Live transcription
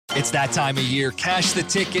It's that time of year. Cash the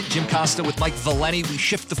Ticket. Jim Costa with Mike Valeni. We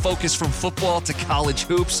shift the focus from football to college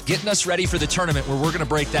hoops, getting us ready for the tournament where we're going to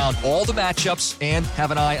break down all the matchups and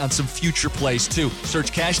have an eye on some future plays, too.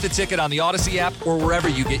 Search Cash the Ticket on the Odyssey app or wherever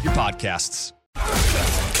you get your podcasts.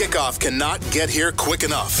 Kickoff cannot get here quick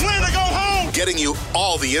enough. Plan to go home! Getting you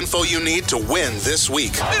all the info you need to win this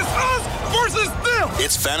week. It's us versus them!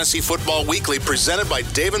 It's Fantasy Football Weekly presented by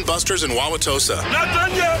Dave & Buster's in Wauwatosa. Not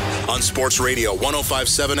done yet! On Sports Radio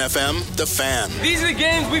 105.7 FM, The Fan. These are the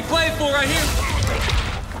games we play for right here.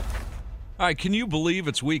 All right, can you believe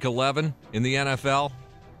it's Week 11 in the NFL?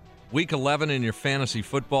 Week 11 in your Fantasy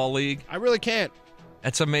Football League? I really can't.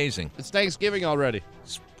 That's amazing. It's Thanksgiving already.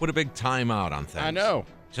 Just put a big timeout on things. I know.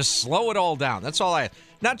 Just slow it all down. That's all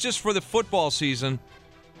not just for the football season,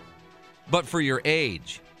 but for your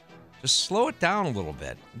age. Just slow it down a little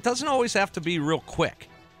bit. It doesn't always have to be real quick.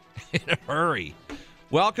 In a hurry.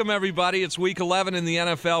 Welcome, everybody. It's Week 11 in the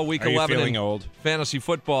NFL. Week 11 you feeling in old? Fantasy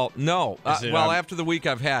football. No. After the week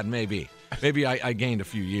I've had, maybe. Maybe I gained a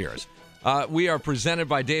few years. We are presented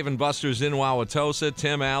by Dave & Buster's in Wauwatosa.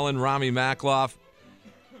 Tim Allen, Ramie Makhlouf.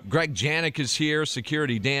 Greg Janik is here.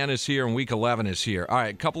 Security Dan is here. And Week 11 is here. All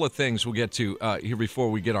right, a couple of things we'll get to here before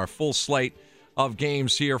we get our full slate of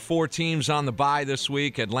games here. 4 teams on the bye this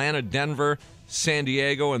week. Atlanta, Denver, San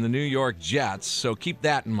Diego, and the New York Jets. So keep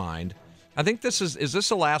that in mind. I think this is this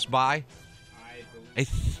the last bye?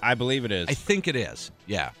 I believe it is. I think it is,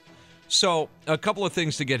 yeah. So a couple of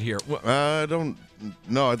things to get here. I don't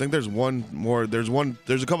know. I think there's one more. There's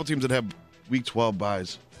a couple teams that have Week 12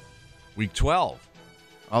 buys. Week 12.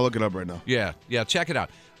 I'll look it up right now. Yeah, check it out.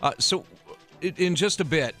 So in just a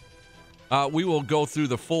bit, we will go through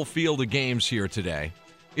the full field of games here today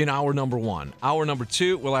in hour number 1. Hour number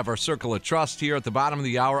 2, we'll have our Circle of Trust here at the bottom of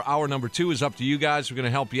the hour. Hour number 2 is up to you guys. We're going to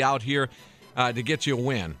help you out here to get you a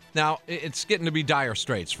win. Now, it's getting to be dire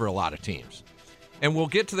straits for a lot of teams. And we'll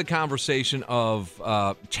get to the conversation of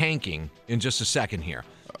tanking in just a second here.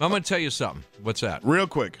 I'm going to tell you something. What's that? Real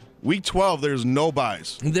quick. Week 12, there's no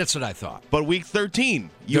buys. That's what I thought. But Week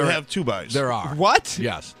 13, you have 2 buys. There are. What?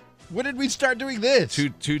 Yes. When did we start doing this?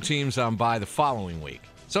 Two teams on bye the following week.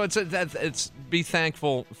 So it's be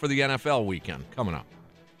thankful for the NFL weekend coming up.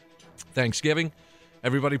 Thanksgiving,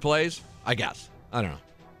 everybody plays, I guess. I don't know.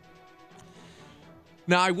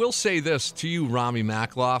 Now, I will say this to you, Ramie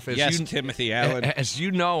Makhlouf. Yes, Timothy Allen. As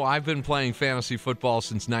you know, I've been playing fantasy football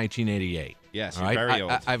since 1988. Yes, you're very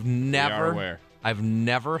old. I've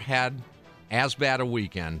never had as bad a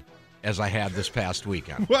weekend as I had this past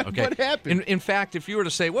weekend. What happened? In fact, if you were to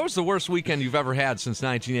say, what was the worst weekend you've ever had since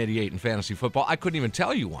 1988 in fantasy football, I couldn't even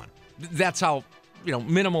tell you one. That's how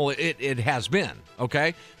minimal it has been,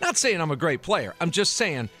 okay? Not saying I'm a great player. I'm just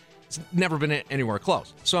saying it's never been anywhere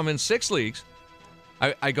close. So I'm in 6 leagues.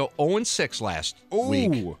 I go 0-6 last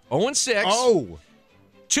week. 0-6. Oh.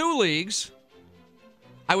 2 leagues.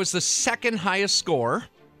 I was the second highest scorer.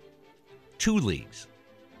 2 leagues.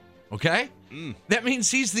 Okay? That means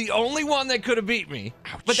he's the only one that could have beat me.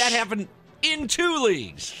 Ouch. But that happened in 2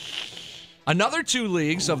 leagues. Another 2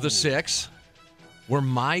 leagues of the 6 were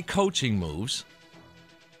my coaching moves.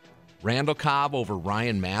 Randall Cobb over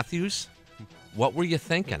Ryan Matthews. What were you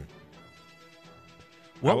thinking?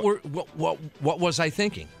 What was I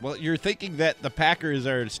thinking? Well, you're thinking that the Packers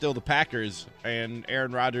are still the Packers, and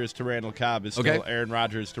Aaron Rodgers to Randall Cobb is still Aaron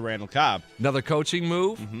Rodgers to Randall Cobb. Another coaching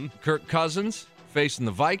move, Kirk Cousins facing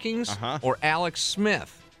the Vikings, or Alex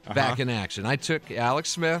Smith back in action. I took Alex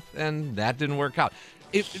Smith, and that didn't work out.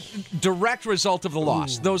 Direct result of the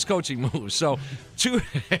loss, those coaching moves. So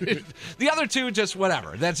the other 2, just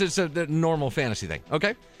whatever. That's just a normal fantasy thing,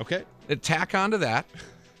 okay? Okay. Tack onto that.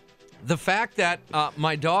 The fact that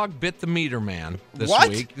my dog bit the meter man this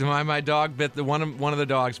week. My dog bit one of the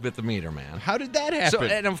dogs bit the meter man. How did that happen? So,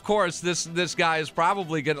 and of course, this guy is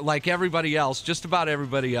probably gonna, like everybody else, just about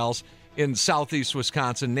everybody else in southeast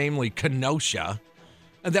Wisconsin, namely Kenosha,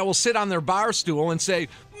 that will sit on their bar stool and say,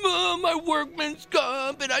 my workman's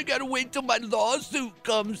comp, and I got to wait till my lawsuit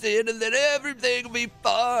comes in, and then everything will be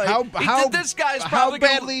fine. This guy's probably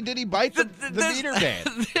how badly did he bite the meter man?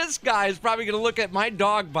 This guy is probably going to look at my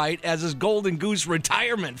dog bite as his Golden Goose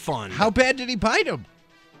retirement fund. How bad did he bite him?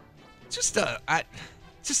 Just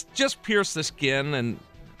pierce the skin, and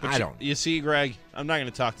I don't. You see, Greg, I'm not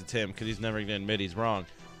going to talk to Tim because he's never going to admit he's wrong.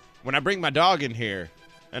 When I bring my dog in here,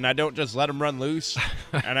 and I don't just let him run loose,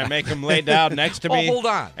 and I make him lay down next to me. Hold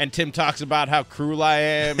on. And Tim talks about how cruel I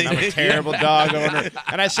am, and I'm a terrible dog owner.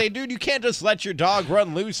 And I say, dude, you can't just let your dog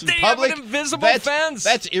run loose in public. They have an invisible fence.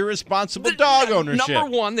 That's irresponsible dog ownership. Number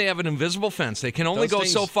 1, they have an invisible fence. They can only go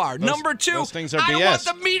so far. Number 2, those things are BS. I don't want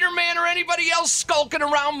the meter man or anybody else skulking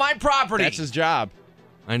around my property. That's his job.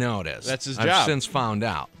 I know it is. That's his I've job. since found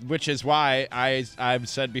out. Which is why I've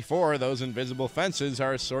said before, those invisible fences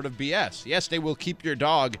are sort of BS. Yes, they will keep your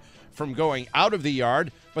dog from going out of the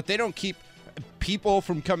yard, but they don't keep people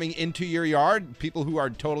from coming into your yard, people who are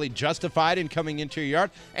totally justified in coming into your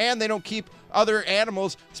yard, and they don't keep other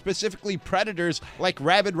animals, specifically predators like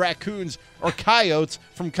rabid raccoons or coyotes,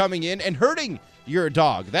 from coming in and hurting your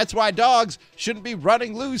dog. That's why dogs shouldn't be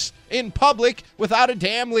running loose in public without a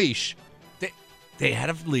damn leash. They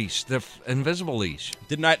had a leash, the invisible leash.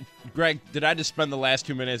 Greg, did I just spend the last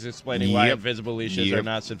 2 minutes explaining why invisible leashes are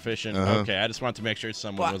not sufficient? Okay, I just want to make sure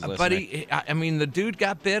someone was listening. But the dude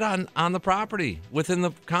got bit on the property, within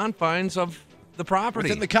the confines of the property.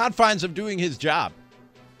 Within the confines of doing his job.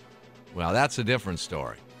 Well, that's a different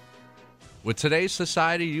story. With today's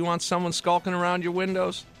society, you want someone skulking around your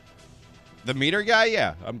windows? The meter guy?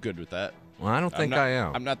 Yeah, I'm good with that. Well, I don't think I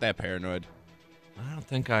am. I'm not that paranoid. I don't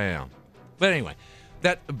think I am. But anyway,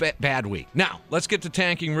 that bad week. Now, let's get to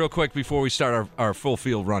tanking real quick before we start our full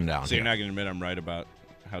field rundown. So you're not going to admit I'm right about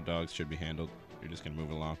how dogs should be handled? You're just going to move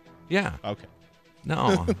along? Yeah. Okay.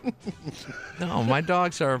 No. No, my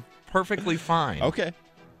dogs are perfectly fine. Okay.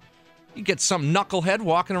 You get some knucklehead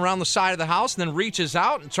walking around the side of the house and then reaches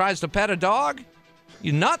out and tries to pet a dog?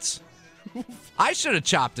 You nuts? I should have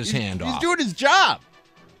chopped his hand off. He's doing his job.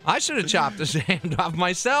 I should have chopped his hand off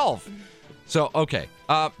myself. So, okay,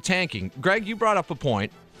 tanking. Greg, you brought up a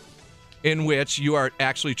point in which you are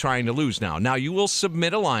actually trying to lose now. Now, you will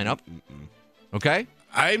submit a lineup, okay?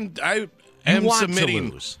 I am want submitting.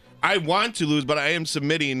 to lose. I want to lose, but I am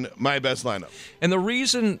submitting my best lineup. And the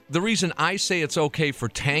reason I say it's okay for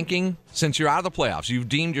tanking, since you're out of the playoffs, you've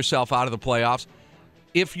deemed yourself out of the playoffs,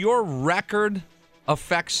 if your record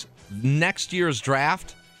affects next year's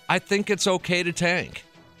draft, I think it's okay to tank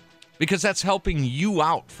because that's helping you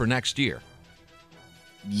out for next year.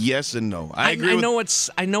 Yes and no. I agree.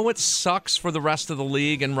 I know it sucks for the rest of the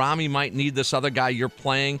league, and Ramie might need this other guy you're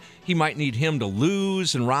playing. He might need him to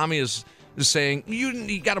lose, and Ramie is saying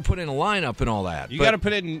you got to put in a lineup and all that. You got to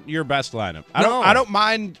put in your best lineup. I don't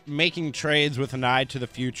mind making trades with an eye to the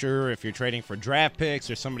future. If you're trading for draft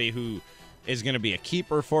picks or somebody who is going to be a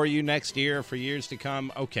keeper for you next year for years to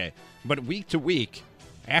come, okay. But week to week,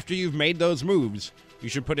 after you've made those moves, you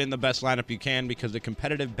should put in the best lineup you can because the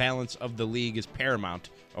competitive balance of the league is paramount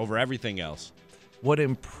over everything else. What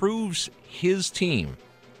improves his team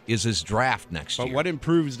is his draft next year. But what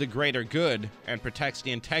improves the greater good and protects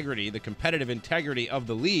the integrity, the competitive integrity of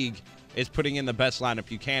the league, is putting in the best lineup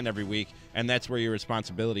you can every week, and that's where your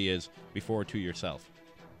responsibility is before to yourself.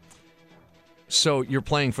 So you're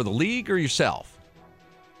playing for the league or yourself?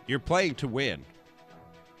 You're playing to win.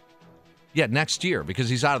 Yeah, next year because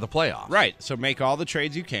he's out of the playoffs. Right. So make all the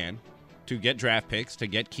trades you can to get draft picks, to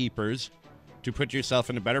get keepers, to put yourself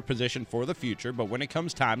in a better position for the future. But when it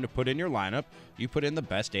comes time to put in your lineup, you put in the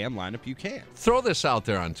best damn lineup you can. Throw this out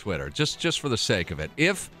there on Twitter, just for the sake of it.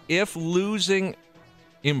 If losing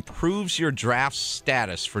improves your draft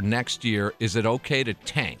status for next year, is it okay to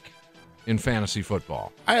tank in fantasy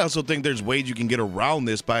football? I also think there's ways you can get around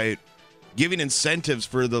this by giving incentives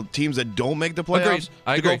for the teams that don't make the playoffs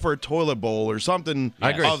to go for a toilet bowl or something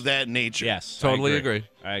of that nature. Yes, totally agree.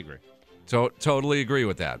 I agree. Totally agree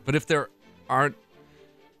with that. But if there aren't,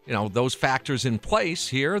 those factors in place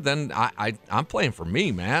here, then I'm playing for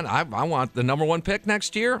me, man. I want the number one pick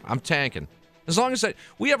next year. I'm tanking. As long as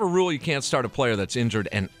we have a rule, you can't start a player that's injured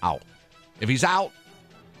and out. If he's out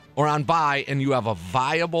or on bye, and you have a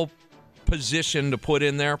viable position to put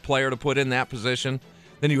in there, player to put in that position,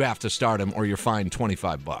 then you have to start him or you're fined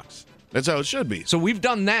 $25. That's how it should be. So we've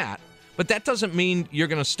done that, but that doesn't mean you're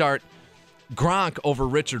going to start Gronk over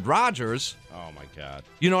Richard Rodgers. Oh, my God.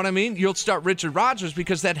 You know what I mean? You'll start Richard Rodgers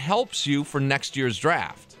because that helps you for next year's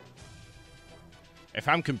draft. If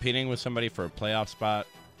I'm competing with somebody for a playoff spot,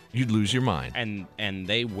 you'd lose your mind. And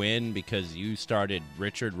they win because you started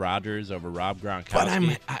Richard Rodgers over Rob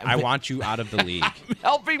Gronkowski. I want you out of the league.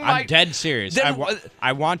 I'm dead serious.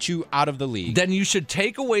 I want you out of the league. Then you should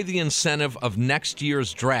take away the incentive of next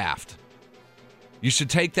year's draft. You should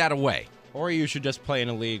take that away. Or you should just play in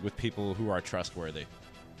a league with people who are trustworthy.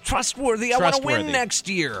 Trustworthy? I want to win next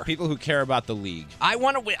year. People who care about the league. I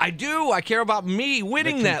want to win. I do. I care about me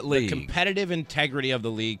winning that league. The competitive integrity of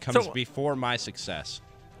the league comes before my success.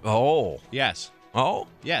 Oh. Yes. Oh?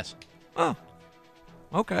 Yes. Oh.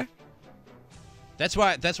 Okay. That's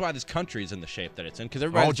why this country is in the shape that it's in, because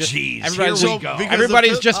everybody's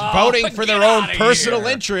just voting for their own personal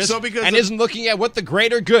interests and isn't looking at what the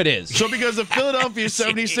greater good is. So because the Philadelphia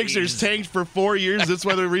 76ers tanked for 4 years, that's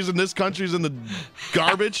why the reason this country's in the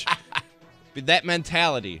garbage? That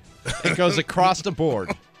mentality, it goes across the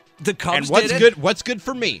board. The Cubs and did it. What's good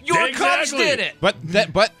for me? Your Cubs did it.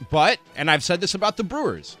 But, and I've said this about the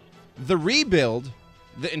Brewers. The rebuild,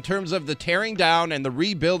 in terms of the tearing down and the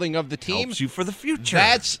rebuilding of the team, helps you for the future.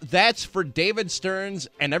 That's for David Stearns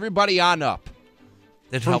and everybody on up.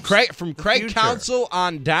 From Craig Counsell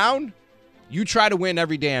on down, you try to win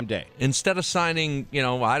every damn day. Instead of signing,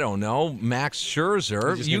 I don't know, Max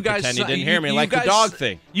Scherzer, you guys pretend you didn't hear me, like the dog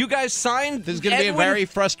thing. You guys signed. This is going to be a very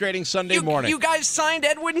frustrating Sunday morning. You guys signed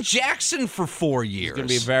Edwin Jackson for 4 years. It's going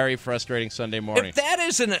to be a very frustrating Sunday morning. If that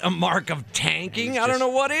isn't a mark of tanking, I don't know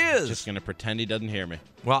what is. Just going to pretend he doesn't hear me.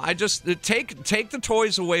 Well, I just take the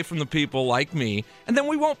toys away from the people like me, and then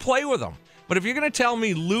we won't play with them. But if you're going to tell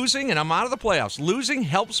me losing, and I'm out of the playoffs, losing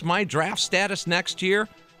helps my draft status next year,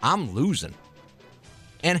 I'm losing.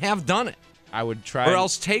 And have done it. I would try. Or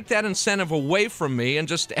else take that incentive away from me and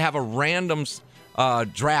just have a random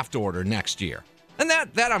draft order next year. And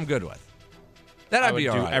that I'm good with. I'd be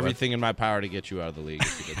all right. I would do everything in my power to get you out of the league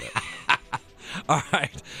if you did that. All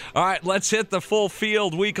right. Let's hit the full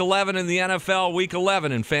field. Week 11 in the NFL, Week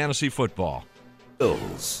 11 in fantasy football.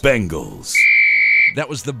 Bills, Bengals. That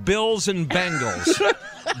was the Bills and Bengals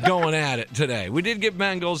going at it today. We did get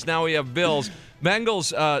Bengals. Now we have Bills.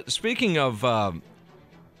 Bengals, speaking of...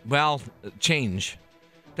 change.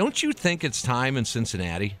 Don't you think it's time in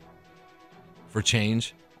Cincinnati for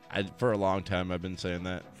change? For a long time, I've been saying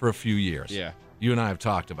that. For a few years. Yeah. You and I have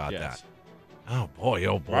talked about that. Oh, boy.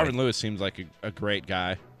 Marvin Lewis seems like a great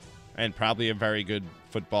guy and probably a very good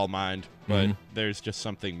football mind, but there's just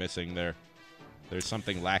something missing there. There's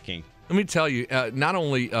something lacking. Let me tell you, not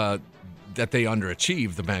only that they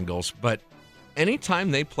underachieve, the Bengals, but anytime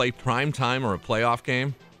they play prime time or a playoff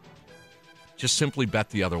game, just simply bet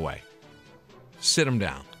the other way. Sit them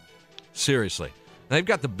down. Seriously. They've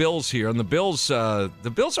got the Bills here, and the Bills are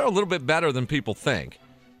a little bit better than people think.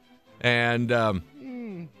 And a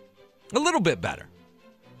little bit better.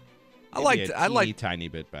 I like tiny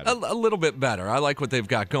bit better. A little bit better. I like what they've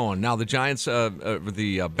got going. Now the Giants,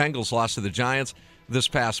 the Bengals lost to the Giants this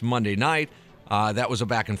past Monday night. That was a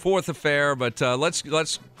back and forth affair, but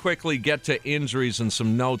let's quickly get to injuries and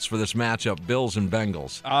some notes for this matchup, Bills and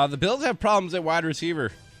Bengals. The Bills have problems at wide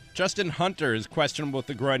receiver. Justin Hunter is questionable with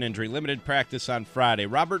the groin injury, limited practice on Friday.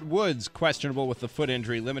 Robert Woods questionable with the foot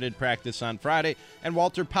injury, limited practice on Friday. And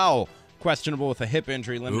Walter Powell questionable with a hip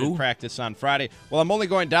injury, limited practice on Friday. Well, I'm only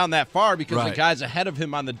going down that far because the guys ahead of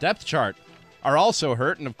him on the depth chart are also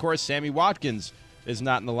hurt. And, of course, Sammy Watkins is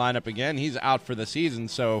not in the lineup again. He's out for the season,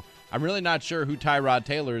 so I'm really not sure who Tyrod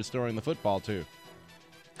Taylor is throwing the football to.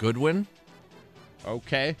 Goodwin?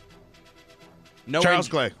 Okay. Charles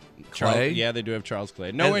Clay. Yeah, they do have Charles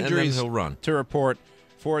Clay. No injuries he'll run. to report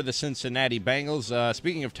for the Cincinnati Bengals.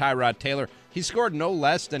 Speaking of Tyrod Taylor, he scored no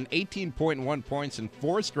less than 18.1 points in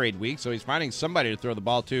 4 straight weeks, so he's finding somebody to throw the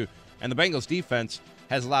ball to. And the Bengals defense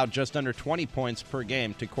has allowed just under 20 points per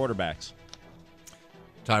game to quarterbacks.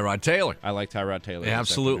 Tyrod Taylor. I like Tyrod Taylor.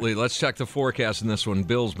 Absolutely. Let's check the forecast in this one.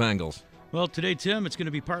 Bills, Bengals. Well, today, Tim, it's going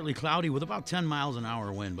to be partly cloudy with about 10 miles an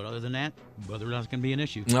hour wind. But other than that, weather's not going to be an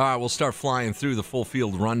issue. All right, we'll start flying through the full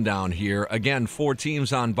field rundown here. Again, 4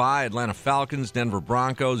 teams on bye: Atlanta Falcons, Denver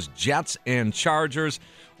Broncos, Jets, and Chargers.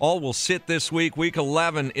 All will sit this week. Week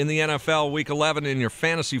 11 in the NFL, Week 11 in your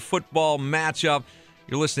fantasy football matchup.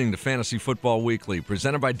 You're listening to Fantasy Football Weekly,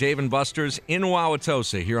 presented by Dave & Buster's in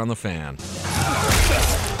Wauwatosa here on The Fan.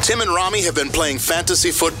 Tim and Ramie have been playing fantasy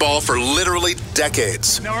football for literally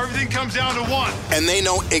decades. Now everything comes down to one. And they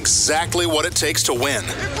know exactly what it takes to win.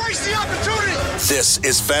 Embrace the opportunity. This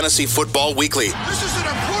is Fantasy Football Weekly. This is an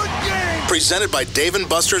important game. Presented by Dave &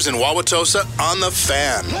 Buster's in Wauwatosa on The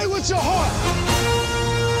Fan. Play with your heart.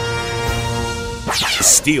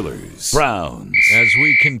 Steelers, Browns. As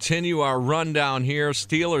we continue our rundown here,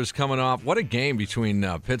 Steelers coming off. What a game between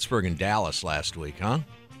Pittsburgh and Dallas last week, huh?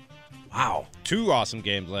 Wow. 2 awesome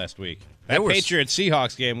games last week. That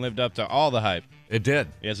Patriots-Seahawks game lived up to all the hype. It did.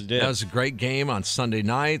 Yes, it did. That was a great game on Sunday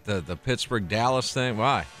night, the Pittsburgh-Dallas thing.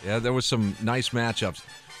 Wow. Yeah, there was some nice matchups.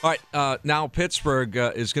 All right, now Pittsburgh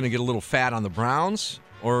is going to get a little fat on the Browns,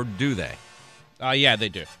 or do they? Yeah, they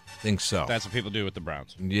do. Think so. That's what people do with the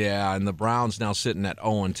Browns. Yeah, and the Browns now sitting at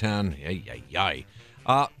 0-10.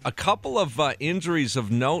 A couple of injuries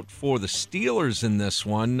of note for the Steelers in this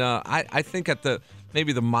one. I think at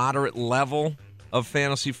maybe the moderate level of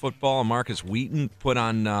fantasy football, Marcus Wheaton put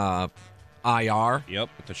on IR. Yep,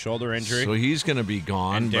 with the shoulder injury. So he's going to be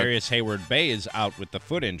gone. And Darius Hayward-Bay is out with the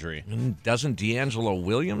foot injury. And doesn't D'Angelo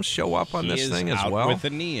Williams show up on this thing as well? With a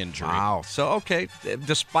knee injury. Wow. So, okay,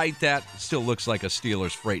 despite that, still looks like a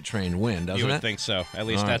Steelers freight train win, doesn't it? You would think so. At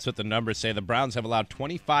least that's what the numbers say. The Browns have allowed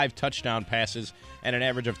 25 touchdown passes and an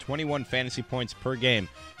average of 21 fantasy points per game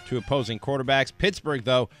to opposing quarterbacks. Pittsburgh,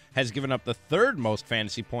 though, has given up the third most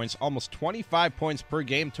fantasy points, almost 25 points per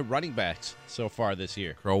game to running backs so far this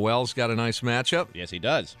year. Crowell's got a nice matchup. Yes, he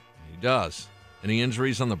does. He does. Any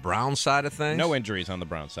injuries on the Browns side of things? No injuries on the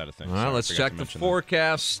Browns side of things. All right, let's check the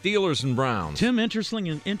forecast. Steelers and Browns. Tim,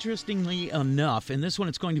 interestingly enough, in this one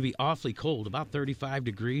it's going to be awfully cold, about 35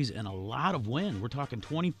 degrees and a lot of wind. We're talking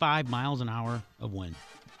 25 miles an hour of wind.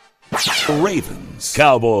 Ravens,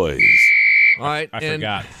 Cowboys. All right, I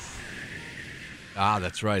forgot.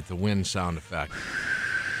 That's right, the wind sound effect.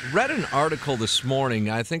 Read an article this morning,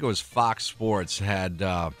 I think it was Fox Sports, had...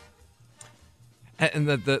 and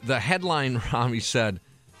the headline, Rami said,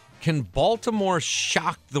 "Can Baltimore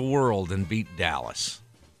shock the world and beat Dallas?"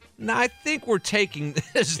 Now, I think we're taking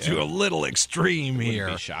this to a little extreme here.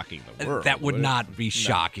 Wouldn't be shocking the world. That would not be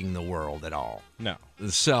shocking the world at all. No.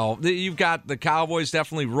 So you've got the Cowboys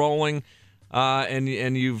definitely rolling, and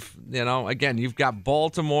you've got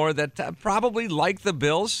Baltimore that probably, like the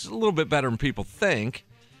Bills, a little bit better than people think.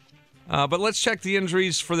 But let's check the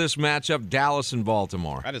injuries for this matchup, Dallas and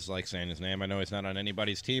Baltimore. I just like saying his name. I know he's not on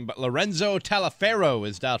anybody's team, but Lorenzo Taliaferro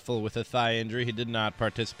is doubtful with a thigh injury. He did not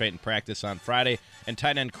participate in practice on Friday. And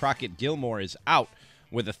tight end Crockett Gilmore is out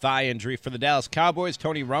with a thigh injury. For the Dallas Cowboys,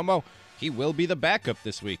 Tony Romo, he will be the backup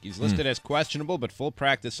this week. He's listed as questionable, but full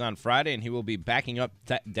practice on Friday, and he will be backing up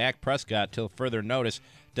Dak Prescott till further notice.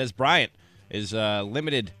 Des Bryant is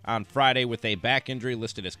limited on Friday with a back injury,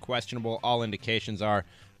 listed as questionable. All indications are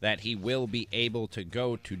that he will be able to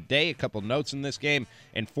go today. A couple notes in this game.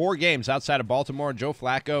 In 4 games outside of Baltimore, Joe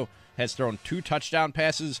Flacco has thrown 2 touchdown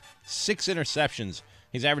passes, 6 interceptions.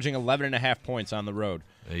 He's averaging 11.5 points on the road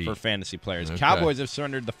for fantasy players. Okay. Cowboys have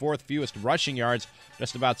surrendered the 4th fewest rushing yards,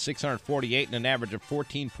 just about 648, and an average of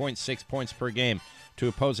 14.6 points per game to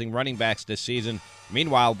opposing running backs this season.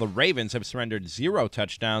 Meanwhile, the Ravens have surrendered 0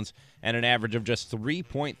 touchdowns and an average of just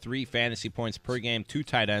 3.3 fantasy points per game to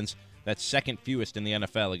tight ends. That's second fewest in the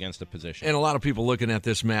NFL against the position. And a lot of people looking at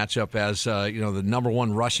this matchup as the number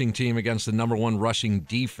 1 rushing team against the number 1 rushing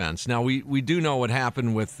defense. Now we do know what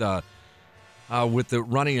happened with the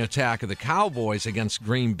running attack of the Cowboys against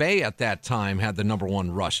Green Bay at that time had the number 1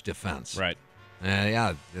 rush defense. Right.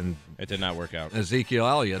 And it did not work out. Ezekiel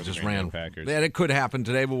Elliott just ran. Packers. And it could happen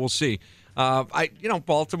today, but we'll see.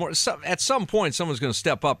 Baltimore. At some point, someone's going to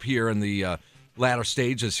step up here in the latter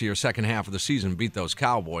stages here, second half of the season, beat those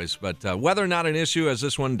Cowboys. But weather not an issue as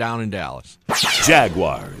this one down in Dallas.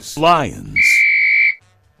 Jaguars, Lions.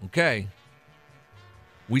 Okay.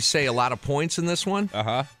 We say a lot of points in this one.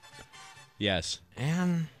 Uh-huh. Yes.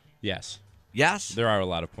 And yes. Yes? There are a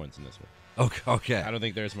lot of points in this one. Okay. I don't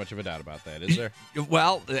think there's much of a doubt about that, is there?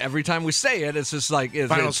 Well, every time we say it, it's just like...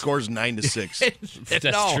 Final score's 9-6.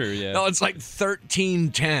 That's true, yeah. No, it's like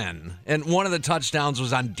 13-10, and one of the touchdowns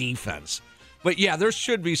was on defense. But, yeah, there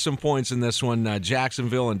should be some points in this one,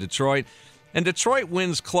 Jacksonville and Detroit. And Detroit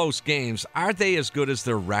wins close games. Are they as good as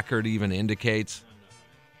their record even indicates?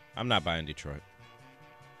 I'm not buying Detroit.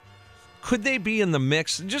 Could they be in the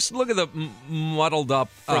mix? Just look at the muddled up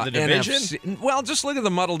for the division. NFC. Well, just look at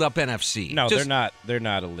the muddled up NFC. No, they're not. They're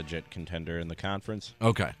not a legit contender in the conference.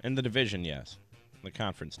 Okay. In the division, yes. The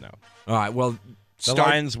conference, no. All right. Well, the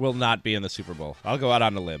Lions will not be in the Super Bowl. I'll go out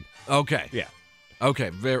on a limb. Okay. Yeah. Okay.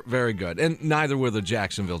 Very, very good. And neither were the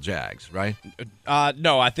Jacksonville Jags, right?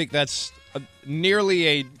 No, I think that's nearly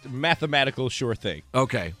a mathematical sure thing.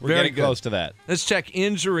 Okay. We're getting close to that. Let's check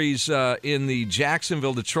injuries in the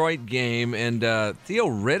Jacksonville-Detroit game. And Theo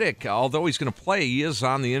Riddick, although he's going to play, he is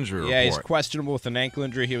on the injury report. Yeah, he's questionable with an ankle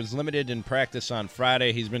injury. He was limited in practice on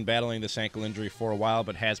Friday. He's been battling this ankle injury for a while,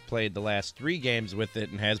 but has played the last 3 games with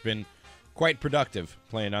it and has been quite productive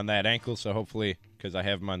playing on that ankle. So hopefully, because I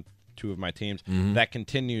have him on 2 of my teams, that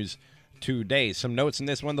continues today. Some notes in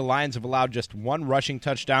this one. The Lions have allowed just 1 rushing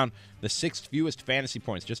touchdown, the 6th fewest fantasy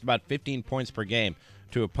points, just about 15 points per game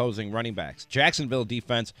to opposing running backs. Jacksonville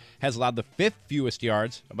defense has allowed the 5th fewest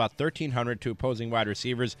yards, about 1,300 to opposing wide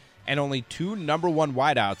receivers, and only 2 number 1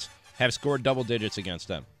 wideouts have scored double digits against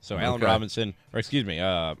them. So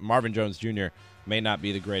Marvin Jones Jr. may not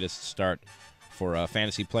be the greatest start for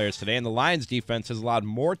fantasy players today. And the Lions defense has allowed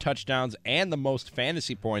more touchdowns and the most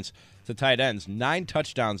fantasy points to tight ends. 9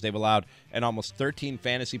 touchdowns they've allowed and almost 13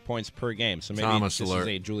 fantasy points per game. So maybe this is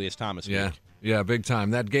a Julius Thomas week. Yeah, big time.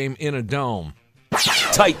 That game in a dome.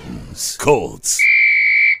 Titans, Colts.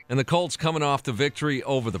 And the Colts coming off the victory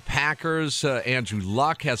over the Packers. Andrew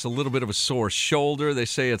Luck has a little bit of a sore shoulder. They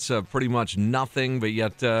say it's pretty much nothing, but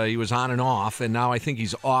yet he was on and off, and now I think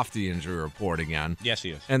he's off the injury report again. Yes, he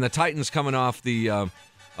is. And the Titans coming off the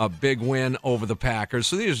big win over the Packers.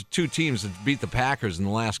 So these are 2 teams that beat the Packers in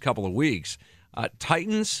the last couple of weeks.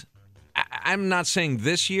 Titans, I'm not saying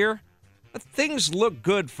this year, but things look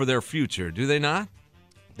good for their future, do they not?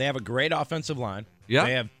 They have a great offensive line. Yeah.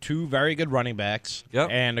 They have 2 very good running backs. Yep.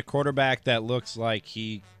 And a quarterback that looks like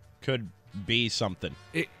he could be something.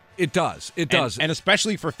 It does. It does. And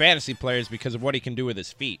especially for fantasy players because of what he can do with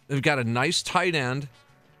his feet. They've got a nice tight end.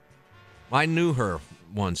 I knew her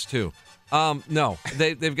once, too. No,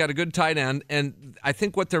 they've got a good tight end, and I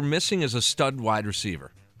think what they're missing is a stud wide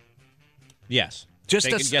receiver. Yes. Just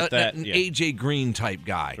an A.J. Green type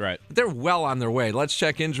guy. Right. They're well on their way. Let's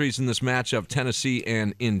check injuries in this matchup, Tennessee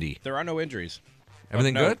and Indy. There are no injuries.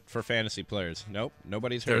 Everything good? For fantasy players. Nope.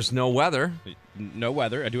 Nobody's hurt. There's no weather. No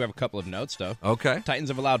weather. I do have a couple of notes, though. Okay. Titans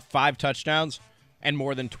have allowed 5 touchdowns and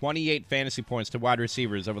more than 28 fantasy points to wide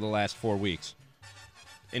receivers over the last 4 weeks.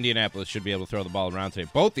 Indianapolis should be able to throw the ball around today.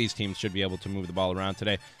 Both these teams should be able to move the ball around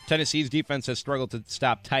today. Tennessee's defense has struggled to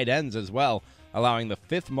stop tight ends as well, allowing the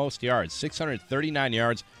 5th most yards, 639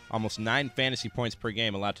 yards, almost 9 fantasy points per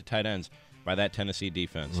game allowed to tight ends by that Tennessee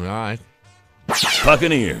defense. All right.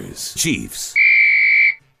 Buccaneers, Chiefs.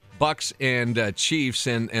 Bucks and Chiefs,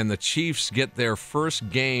 and the Chiefs get their first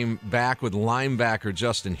game back with linebacker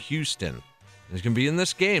Justin Houston. He's going to be in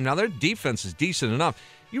this game. Now, their defense is decent enough.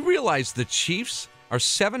 You realize the Chiefs are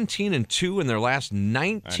 17-2 in their last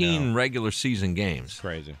 19 regular season games.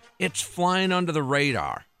 Crazy. It's flying under the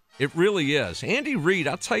radar. It really is. Andy Reid,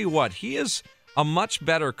 I'll tell you what, he is a much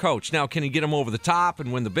better coach. Now, can he get him over the top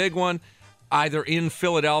and win the big one, either in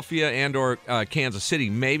Philadelphia and or Kansas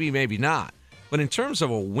City? Maybe, maybe not. But in terms of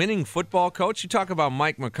a winning football coach, you talk about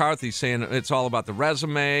Mike McCarthy saying it's all about the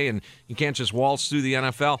resume and you can't just waltz through the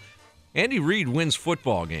NFL. Andy Reid wins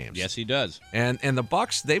football games. Yes, he does. And the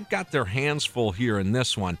Bucs, they've got their hands full here in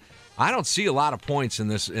this one. I don't see a lot of points in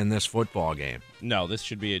this football game. No, this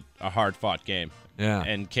should be a hard-fought game. Yeah.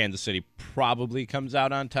 And Kansas City probably comes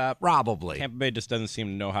out on top. Probably. Tampa Bay just doesn't seem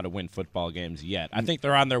to know how to win football games yet. I think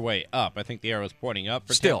they're on their way up. I think the arrow's pointing up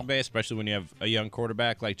for Tampa Bay, especially when you have a young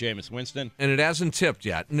quarterback like Jameis Winston. And it hasn't tipped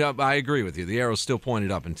yet. No, I agree with you. The arrow's still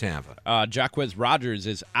pointed up in Tampa. Jacquizz Rodgers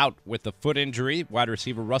is out with a foot injury. Wide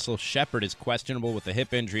receiver Russell Shepard is questionable with a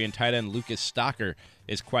hip injury, and tight end Lucas Stocker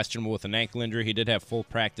is questionable with an ankle injury. He did have full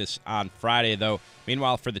practice on Friday, though.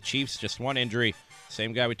 Meanwhile, for the Chiefs, just one injury.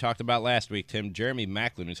 Same guy we talked about last week, Tim, Jeremy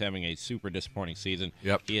Macklin, who's having a super disappointing season.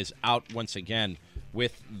 Yep. He is out once again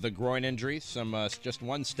with the groin injury. Just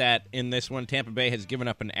one stat in this one. Tampa Bay has given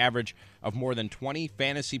up an average of more than 20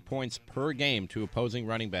 fantasy points per game to opposing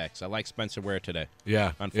running backs. I like Spencer Ware today.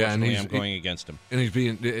 Yeah. Unfortunately, I'm going against him. And he's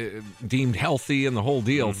being deemed healthy and the whole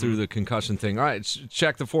deal through the concussion thing. All right,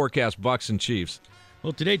 check the forecast, Bucs and Chiefs.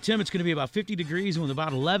 Well, today, Tim, it's going to be about 50 degrees with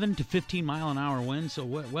about 11 to 15 mile an hour winds, so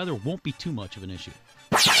weather won't be too much of an issue.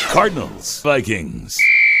 Cardinals, Vikings.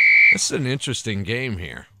 This is an interesting game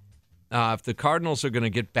here. If the Cardinals are going to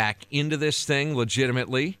get back into this thing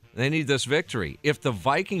legitimately, they need this victory. If the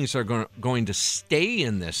Vikings are going to stay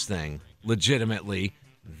in this thing legitimately,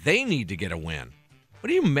 they need to get a win. What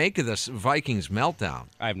do you make of this Vikings meltdown?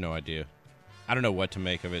 I have no idea. I don't know what to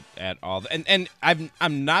make of it at all. And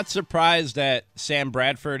I'm not surprised that Sam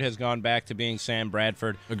Bradford has gone back to being Sam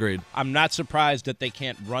Bradford. Agreed. I'm not surprised that they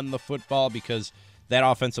can't run the football because that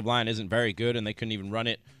offensive line isn't very good, and they couldn't even run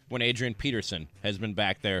it when Adrian Peterson has been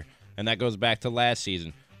back there, and that goes back to last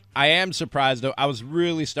season. I am surprised, though. I was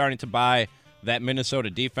really starting to buy that Minnesota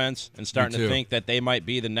defense and starting to think that they might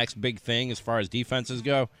be the next big thing as far as defenses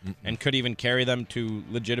go and could even carry them to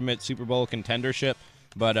legitimate Super Bowl contendership.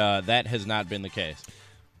 But that has not been the case.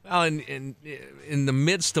 Well, in the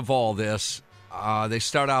midst of all this, they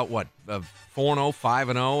start out, 4-0,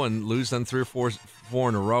 5-0, and lose them 3 or 4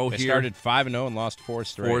 in a row They here. started 5-0 and lost 4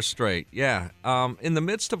 straight. 4 straight, yeah. In the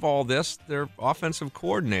midst of all this, their offensive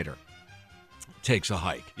coordinator takes a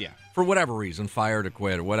hike. Yeah. For whatever reason, fired or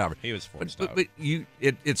quit or whatever. He was forced out. But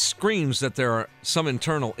it screams that there are some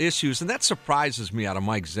internal issues, and that surprises me out of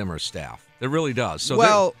Mike Zimmer's staff. It really does.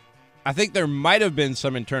 So I think there might have been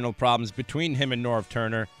some internal problems between him and Norv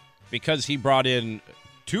Turner because he brought in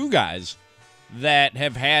 2 guys that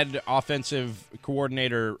have had offensive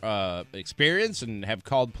coordinator experience and have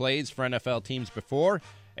called plays for NFL teams before.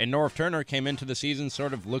 And Norv Turner came into the season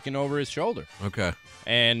sort of looking over his shoulder. Okay.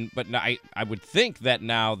 But I would think that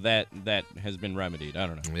now that has been remedied. I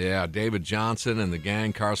don't know. Yeah, David Johnson and the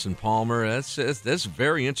gang, Carson Palmer. That's a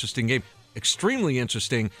very interesting game. Extremely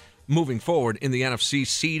interesting moving forward in the NFC,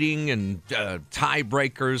 seeding and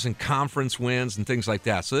tiebreakers and conference wins and things like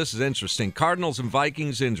that. So this is interesting. Cardinals and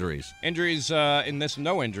Vikings injuries.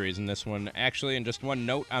 No injuries in this one. Actually, and just one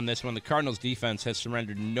note on this one, the Cardinals defense has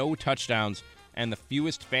surrendered no touchdowns and the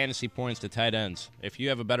fewest fantasy points to tight ends. If you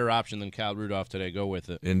have a better option than Kyle Rudolph today, go with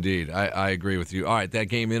it. Indeed. I agree with you. All right, that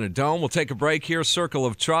game in a dome. We'll take a break here. Circle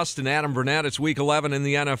of Trust and Adam Burnett. It's Week 11 in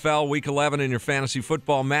the NFL, Week 11 in your fantasy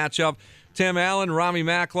football matchup. Tim Allen, Ramie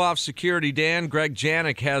Makhlouf, Security Dan, Greg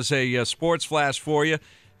Janik has a sports flash for you.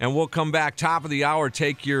 And we'll come back top of the hour,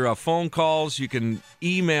 take your phone calls. You can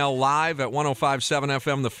email live at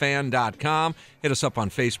 1057fmthefan.com. Hit us up on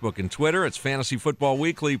Facebook and Twitter. It's Fantasy Football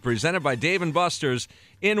Weekly, presented by Dave & Buster's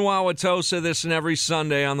in Wauwatosa, this and every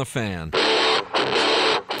Sunday on The Fan.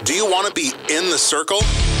 Do you want to be in the circle?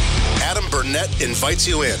 Adam Burnett invites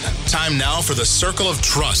you in. Time now for the Circle of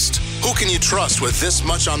Trust. Who can you trust with this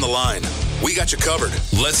much on the line? We got you covered.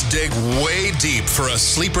 Let's dig way deep for a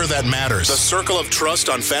sleeper that matters. The Circle of Trust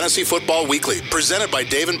on Fantasy Football Weekly, presented by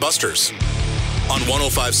Dave & Buster's. On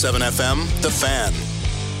 105.7 FM, The Fan.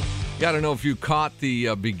 Yeah, I don't know if you caught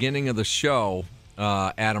the beginning of the show,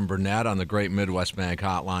 Adam Burnett on the Great Midwest Bank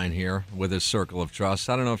Hotline here with his Circle of Trust.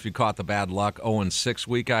 I don't know if you caught the bad luck 0-6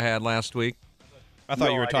 week I had last week. I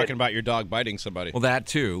thought you were talking about your dog biting somebody. Well, that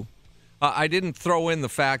too. I didn't throw in the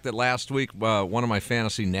fact that last week one of my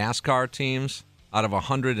fantasy NASCAR teams, out of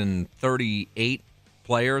 138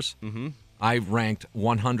 players, I ranked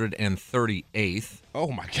 138th.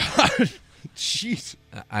 Oh, my God. Jeez.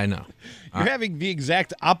 I know. You're having the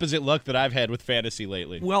exact opposite luck that I've had with fantasy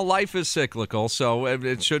lately. Well, life is cyclical, so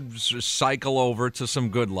it should cycle over to some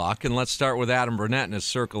good luck. And let's start with Adam Burnett and his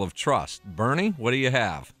Circle of Trust. Bernie, what do you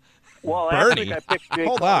have? Well, Bernie. I picked Jake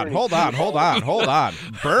Hold on.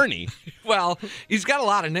 Bernie. Well, he's got a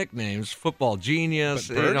lot of nicknames. Football genius.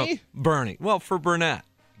 But Bernie? Bernie. Well, for Burnett.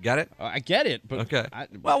 Get it? I get it. But okay.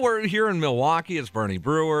 Well, we're here in Milwaukee. It's Bernie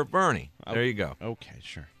Brewer. Bernie. There you go. Okay,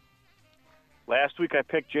 sure. Last week I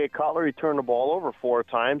picked Jay Cutler. He turned the ball over 4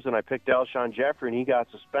 times, and I picked Alshon Jeffrey, and he got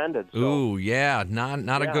suspended. So. Ooh, yeah, not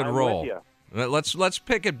a good I'm roll. with you. Let's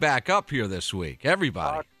pick it back up here this week.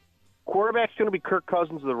 Everybody. Quarterback's going to be Kirk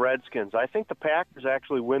Cousins of the Redskins. I think the Packers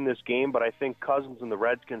actually win this game, but I think Cousins and the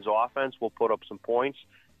Redskins offense will put up some points.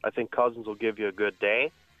 I think Cousins will give you a good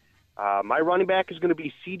day. My running back is going to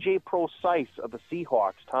be C.J. Procise of the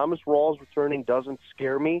Seahawks. Thomas Rawls returning doesn't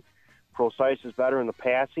scare me. Procise is better in the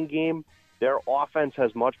passing game. Their offense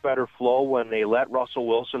has much better flow when they let Russell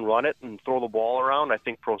Wilson run it and throw the ball around. I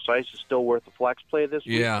think Procise is still worth the flex play this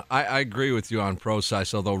week. Yeah, I agree with you on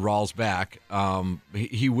Procise, although Rawls back.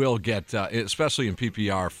 He will get, especially in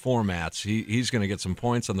PPR formats, he's going to get some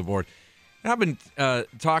points on the board. And I've been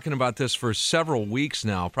talking about this for several weeks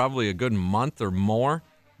now, probably a good month or more.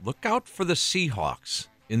 Look out for the Seahawks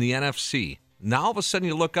in the NFC. Now all of a sudden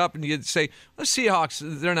you look up and you say, the Seahawks,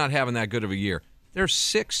 they're not having that good of a year. They're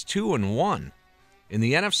 6-2-1 in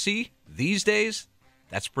the NFC these days.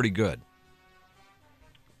 That's pretty good.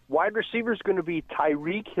 Wide receiver is going to be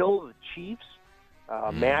Tyreek Hill of the Chiefs.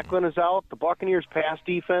 Macklin is out. The Buccaneers' pass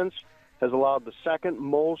defense has allowed the second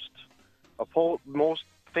most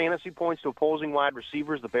fantasy points to opposing wide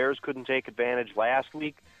receivers. The Bears couldn't take advantage last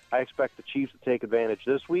week. I expect the Chiefs to take advantage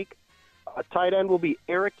this week. Tight end will be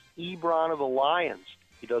Eric Ebron of the Lions.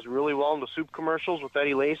 He does really well in the soup commercials with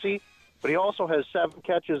Eddie Lacy. But he also has 7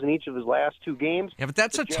 catches in each of his last 2 games. Yeah, but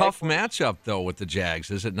that's a tough matchup, though, with the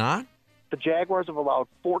Jags, is it not? The Jaguars have allowed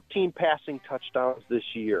 14 passing touchdowns this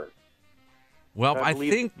year. Well, I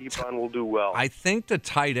think Ebron will do well. I think the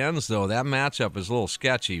tight ends, though, that matchup is a little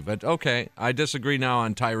sketchy. But, okay, I disagree now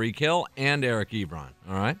on Tyreek Hill and Eric Ebron.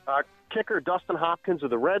 All right? Kicker Dustin Hopkins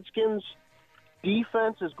of the Redskins.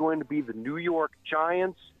 Defense is going to be the New York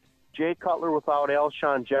Giants. Jay Cutler without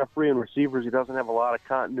Alshon Jeffrey and receivers he doesn't have a lot of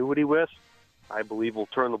continuity with, I believe will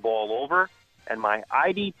turn the ball over. And my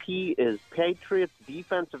IDP is Patriots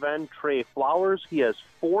defensive end Trey Flowers. He has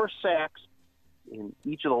 4 sacks in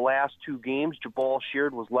each of the last 2 games. Jabal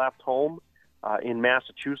Sheard was left home in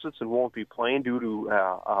Massachusetts and won't be playing due to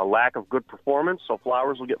a lack of good performance. So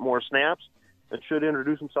Flowers will get more snaps and should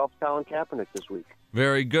introduce himself to Colin Kaepernick this week.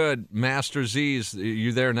 Very good. Master Z's,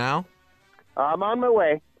 you there now? I'm on my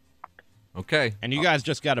way. Okay. And you guys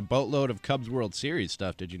just got a boatload of Cubs World Series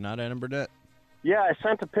stuff, did you not, Adam Burnett? Yeah, I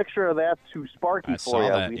sent a picture of that to Sparky for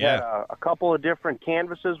you. We had a couple of different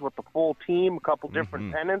canvases with the full team, a couple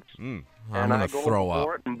different pennants. I'm going to throw up.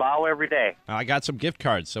 For it and bow every day. I got some gift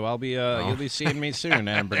cards, so I'll be you'll be seeing me soon,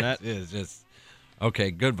 Adam Burnett.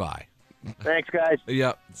 Okay, goodbye. Thanks, guys.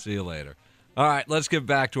 Yep, see you later. All right, let's get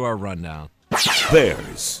back to our rundown.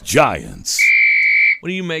 Bears, Giants. What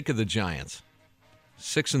do you make of the Giants?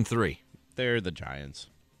 6-3. They're the Giants.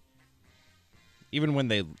 Even when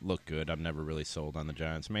they look good, I'm never really sold on the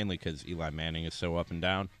Giants, mainly because Eli Manning is so up and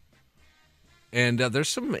down. And there's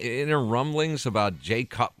some inner rumblings about Jay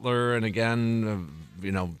Cutler, and again,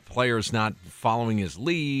 players not following his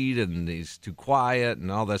lead and he's too quiet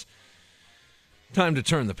and all this. Time to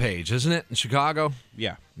turn the page, isn't it, in Chicago?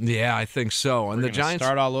 Yeah. Yeah, I think so. And We're the Giants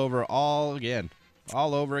start all over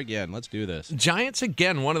again. Let's do this. Giants,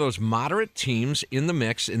 again, one of those moderate teams in the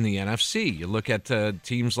mix in the NFC. You look at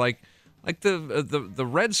teams like the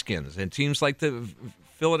Redskins and teams like the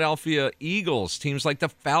Philadelphia Eagles, teams like the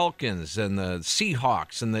Falcons and the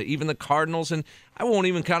Seahawks and even the Cardinals, and I won't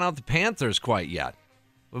even count out the Panthers quite yet.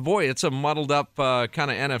 But boy, it's a muddled up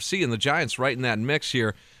kind of NFC, and the Giants right in that mix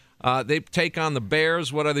here. They take on the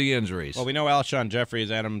Bears. What are the injuries? Well, we know Alshon Jeffrey,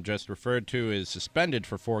 as Adam just referred to, is suspended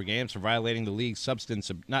for 4 games for violating the league's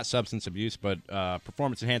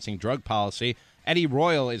performance-enhancing drug policy. Eddie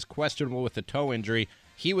Royal is questionable with a toe injury.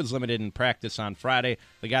 He was limited in practice on Friday.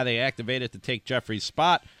 The guy they activated to take Jeffrey's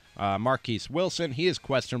spot, Marquise Wilson, he is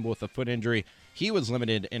questionable with a foot injury. He was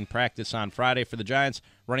limited in practice on Friday. For the Giants,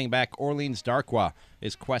 running back Orleans Darkwa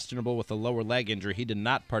is questionable with a lower leg injury. He did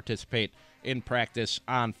not participate in practice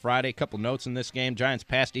on Friday. A couple notes in this game. Giants'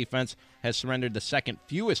 pass defense has surrendered the second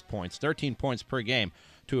fewest points, 13 points per game,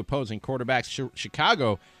 to opposing quarterbacks.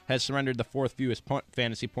 Chicago has surrendered the fourth fewest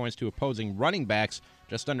fantasy points to opposing running backs,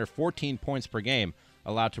 just under 14 points per game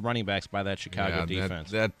allowed to running backs by that Chicago defense.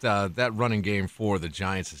 That running game for the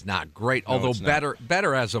Giants is not great, although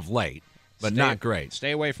better as of late. But not great. Stay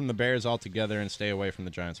away from the Bears altogether and stay away from the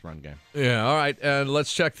Giants' run game. Yeah, all right. And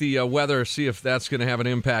let's check the weather, see if that's going to have an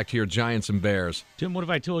impact here, Giants and Bears. Tim, what if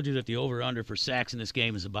I told you that the over-under for sacks in this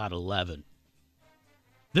game is about 11?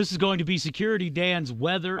 This is going to be Security Dan's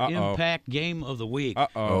weather impact game of the week.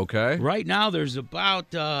 Okay. Right now, there's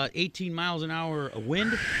about 18 miles an hour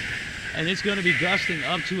wind, and it's going to be gusting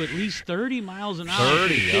up to at least 30 miles an hour.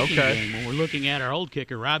 30, okay. Game when we're looking at our old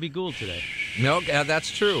kicker, Robbie Gould, today. No,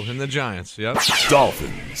 that's true. And the Giants, yep.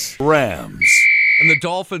 Dolphins, Rams. And the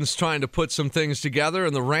Dolphins trying to put some things together,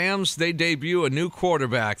 and the Rams, they debut a new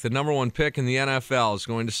quarterback. The number 1 pick in the NFL is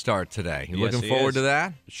going to start today. You looking forward to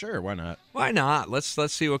that? Sure, why not? Why not? Let's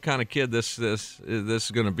see what kind of kid this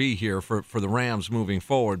is going to be here for the Rams moving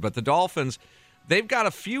forward. But the Dolphins, they've got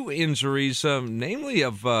a few injuries, namely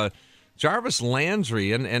of Jarvis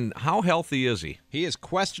Landry, and how healthy is he? He is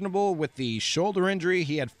questionable with the shoulder injury.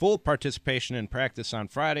 He had full participation in practice on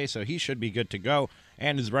Friday, so he should be good to go.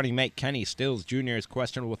 And his running mate, Kenny Stills Jr., is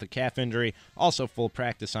questionable with a calf injury, also full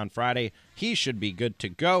practice on Friday. He should be good to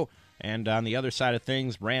go. And on the other side of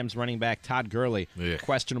things, Rams running back Todd Gurley,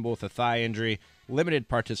 questionable with a thigh injury, limited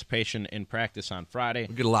participation in practice on Friday.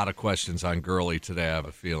 We'll get a lot of questions on Gurley today, I have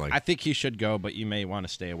a feeling. I think he should go, but you may want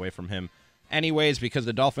to stay away from him anyways, because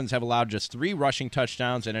the Dolphins have allowed just 3 rushing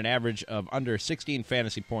touchdowns and an average of under 16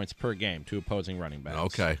 fantasy points per game to opposing running backs.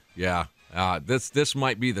 Okay, yeah. This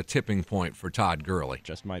might be the tipping point for Todd Gurley.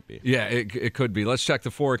 Just might be. Yeah, it could be. Let's check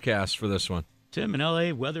the forecast for this one. Tim, in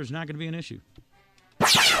L.A., weather's not going to be an issue.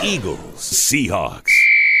 Eagles, Seahawks.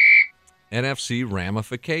 NFC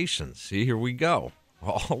ramifications. See, here we go.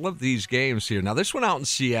 All of these games here. Now, this one out in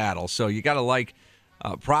Seattle, so you got to like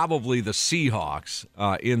probably the Seahawks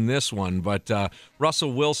in this one. But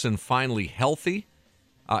Russell Wilson finally healthy.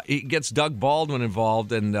 He gets Doug Baldwin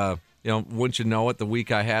involved, and wouldn't you know it, the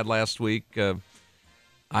week I had last week,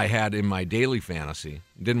 I had in my daily fantasy,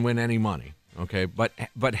 didn't win any money, okay,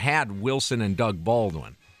 but had Wilson and Doug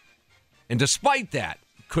Baldwin. And despite that,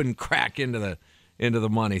 couldn't crack into the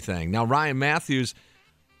money thing. Now, Ryan Matthews,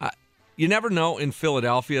 you never know in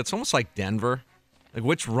Philadelphia. It's almost like Denver, like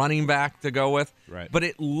which running back to go with. Right. But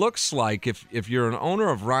it looks like if you're an owner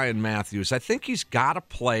of Ryan Matthews, I think he's got to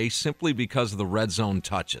play simply because of the red zone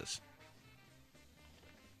touches.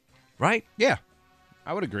 Right? Yeah,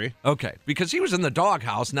 I would agree. Okay, because he was in the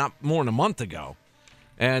doghouse not more than a month ago.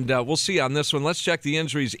 And we'll see on this one. Let's check the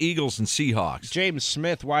injuries, Eagles and Seahawks. James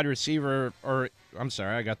Smith, wide receiver, I'm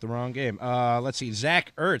sorry, I got the wrong game. Let's see,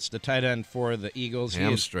 Zach Ertz, the tight end for the Eagles.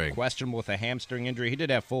 Hamstring. He is questionable with a hamstring injury. He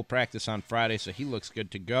did have full practice on Friday, so he looks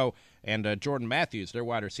good to go. And Jordan Matthews, their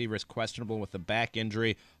wide receiver, is questionable with a back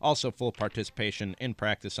injury. Also full participation in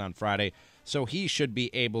practice on Friday, so he should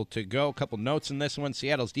be able to go. A couple notes in this one.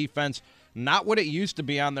 Seattle's defense, not what it used to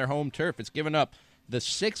be on their home turf. It's given up the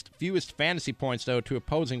 6th fewest fantasy points, though, to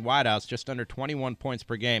opposing wideouts, just under 21 points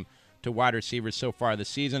per game to wide receivers so far this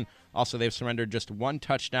season. Also, they've surrendered just 1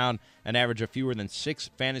 touchdown, an average of fewer than 6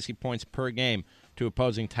 fantasy points per game to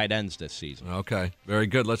opposing tight ends this season. Okay, very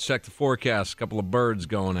good. Let's check the forecast. A couple of birds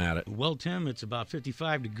going at it. Well, Tim, it's about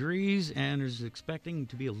 55 degrees, and there's expecting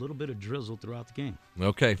to be a little bit of drizzle throughout the game.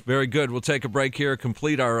 Okay, very good. We'll take a break here,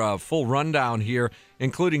 complete our full rundown here,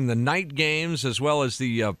 including the night games as well as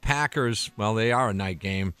the Packers. Well, they are a night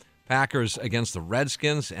game. Packers against the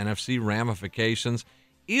Redskins, NFC ramifications.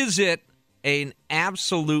 Is it an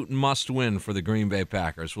absolute must-win for the Green Bay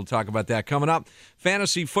Packers. We'll talk about that coming up.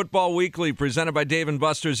 Fantasy Football Weekly, presented by Dave &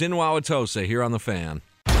 Buster's in Wauwatosa, here on The Fan.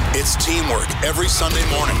 It's teamwork every Sunday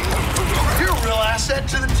morning. You're a real asset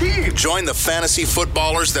to the team. Join the fantasy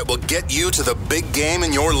footballers that will get you to the big game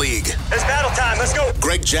in your league. It's battle time. Let's go.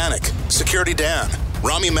 Greg Janik, Security Dan,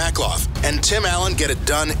 Ramie Makhlouf, and Tim Allen get it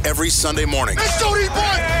done every Sunday morning. Let's show these boys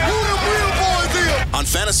who the real boys is. On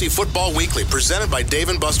Fantasy Football Weekly, presented by Dave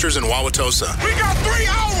 & Buster's in Wauwatosa. We got 3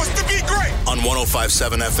 hours to be great. On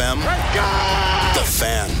 105.7 FM, Let's go. The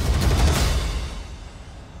Fan.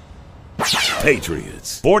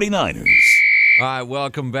 Patriots, 49ers. All right,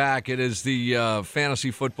 welcome back. It is the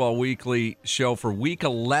Fantasy Football Weekly show for Week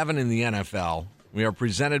 11 in the NFL. We are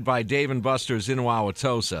presented by Dave & Buster's in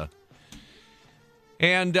Wauwatosa.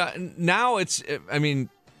 And now it's, I mean,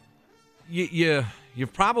 you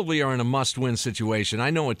probably are in a must-win situation.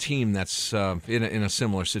 I know a team that's in a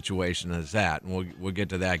similar situation as that, and we'll get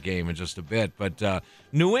to that game in just a bit. But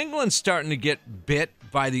New England's starting to get bit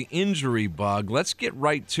by the injury bug. Let's get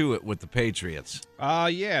right to it with the Patriots.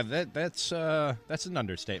 Yeah, that's an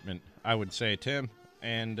understatement, I would say, Tim.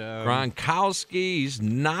 And Gronkowski's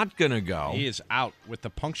not going to go. He is out with the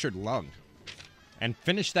punctured lung. And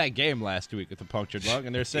finished that game last week with a punctured lung,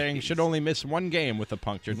 and they're saying should only miss 1 game with a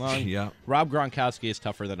punctured lung. Yeah. Rob Gronkowski is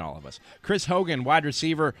tougher than all of us. Chris Hogan, wide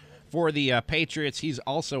receiver for the Patriots, he's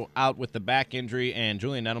also out with the back injury, and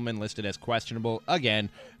Julian Edelman listed as questionable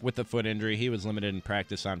again with the foot injury. He was limited in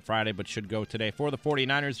practice on Friday, but should go today. For the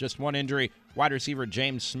 49ers, just 1 injury. Wide receiver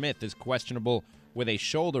James Smith is questionable with a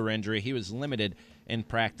shoulder injury. He was limited in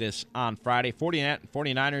practice on Friday.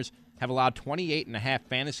 49ers have allowed 28.5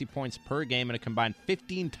 fantasy points per game and a combined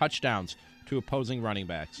 15 touchdowns to opposing running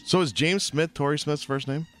backs. So is James Smith Torrey Smith's first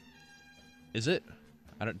name? Is it?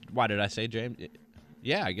 Why did I say James?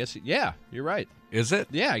 Yeah, I guess. Yeah, you're right. Is it?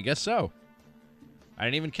 Yeah, I guess so. I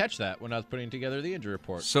didn't even catch that when I was putting together the injury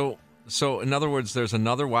report. So in other words, there's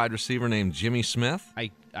another wide receiver named Jimmy Smith? I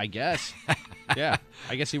guess. Yeah,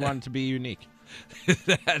 I guess he wanted to be unique.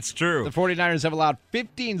 That's true. The 49ers have allowed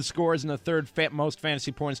 15 scores and the third most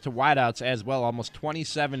fantasy points to wideouts as well. Almost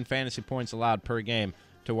 27 fantasy points allowed per game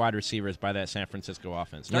to wide receivers by that San Francisco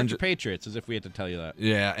offense. Start your Patriots, as if we had to tell you that.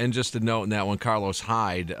 Yeah, and just to note in that one, Carlos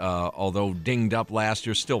Hyde, although dinged up last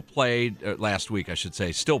week, still played, was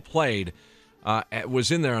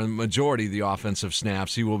in there on the majority of the offensive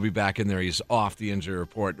snaps. He will be back in there. He's off the injury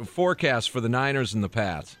report. Forecast for the Niners and the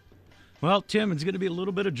Pats. Well, Tim, it's going to be a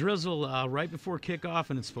little bit of drizzle right before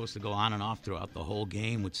kickoff, and it's supposed to go on and off throughout the whole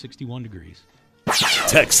game with 61 degrees.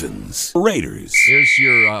 Texans, Raiders. Here's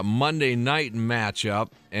your Monday night matchup,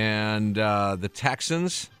 and the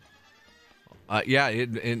Texans,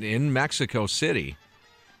 in Mexico City,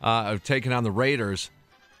 have taken on the Raiders.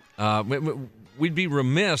 We'd be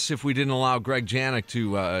remiss if we didn't allow Greg Janik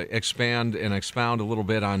to expound a little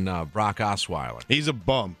bit on Brock Osweiler. He's a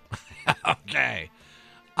bum. Okay.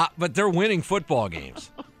 But they're winning football games.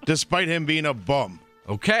 Despite him being a bum.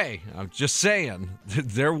 Okay, I'm just saying.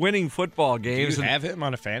 They're winning football games. Do you have him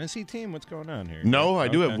on a fantasy team? What's going on here? No, I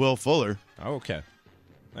do have Will Fuller. Oh, okay.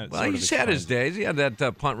 Well, he's had his days. He had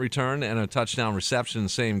that punt return and a touchdown reception in the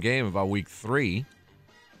same game about week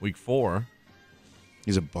 4.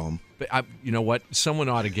 He's a bum. But you know what? Someone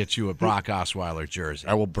ought to get you a Brock Osweiler jersey.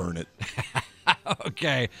 I will burn it.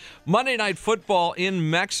 Okay. Monday Night Football in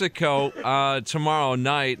Mexico tomorrow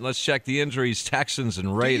night. Let's check the injuries, Texans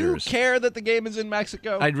and Raiders. Do you care that the game is in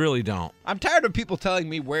Mexico? I really don't. I'm tired of people telling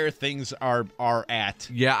me where things are at.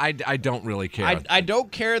 Yeah, I don't really care. I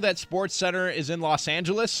don't care that Sports Center is in Los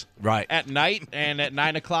Angeles at night and at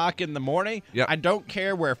 9 o'clock in the morning. Yep. I don't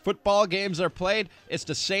care where football games are played. It's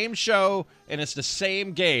the same show and it's the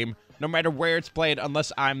same game, no matter where it's played,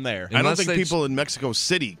 unless I'm there. I don't think people in Mexico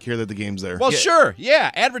City care that the game's there. Well, sure,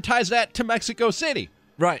 yeah. Advertise that to Mexico City.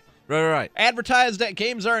 Right. Advertise that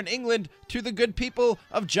games are in England to the good people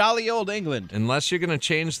of jolly old England. Unless you're going to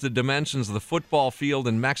change the dimensions of the football field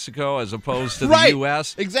in Mexico as opposed to the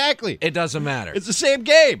U.S. Exactly. It doesn't matter. It's the same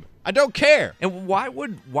game. I don't care. And why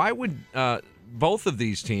would both of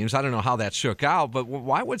these teams, I don't know how that shook out, but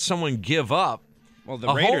why would someone give up Well,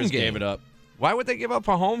 the Raiders gave it up. Why would they give up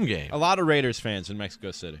a home game? A lot of Raiders fans in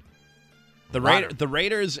Mexico City. The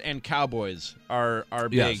Raiders and Cowboys are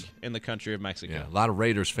big in the country of Mexico. Yeah, a lot of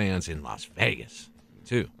Raiders fans in Las Vegas,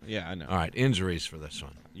 too. Yeah, I know. All right, injuries for this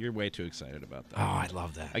one. You're way too excited about that. Oh, I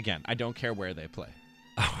love that. Again, I don't care where they play.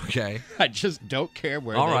 Okay. I just don't care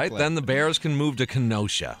where they play. All right, then the Bears can move to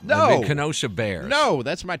Kenosha. No. The big Kenosha Bears. No,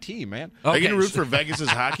 that's my team, man. Are you going to root for Vegas'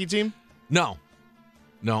 hockey team? No.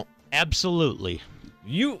 Absolutely.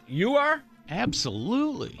 You are?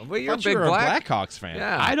 Absolutely. Well, you're a big Blackhawks fan.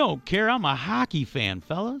 Yeah. I don't care. I'm a hockey fan,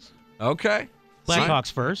 fellas. Okay.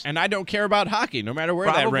 Blackhawks first. And I don't care about hockey, no matter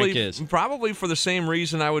where that rink is. Probably for the same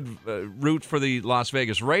reason I would root for the Las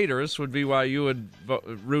Vegas Raiders would be why you would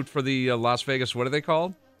root for the Las Vegas, what are they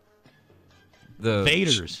called? The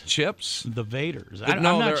Vaders. Chips? The Vaders. I'm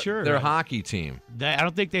not sure. They're a hockey team. I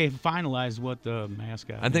don't think they finalized what the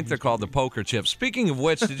mascot. I think they're called the Poker Chips. Speaking of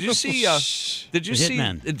which, did you see? Did you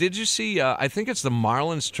see? I think it's the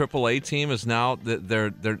Marlins AAA team is now.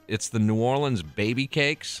 It's the New Orleans Baby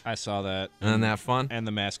Cakes. I saw that. Isn't that fun? And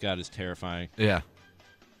the mascot is terrifying. Yeah.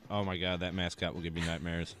 Oh my God, that mascot will give me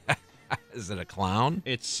nightmares. Is it a clown?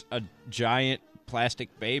 It's a giant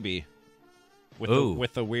plastic baby.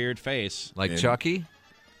 With a weird face. Like Chucky?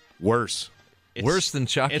 Worse. Worse than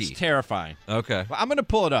Chucky. It's terrifying. Okay. Well, I'm going to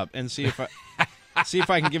pull it up and see if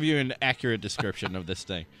I can give you an accurate description of this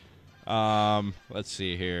thing. Let's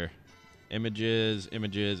see here. Images.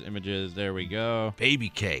 There we go. Baby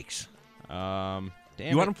Cakes. Damn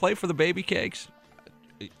you want to play for the Baby Cakes?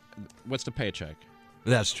 What's the paycheck?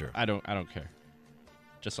 That's true. I don't care.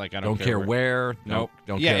 Just like I don't care where. Nope.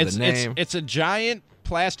 Don't care the name. It's a giant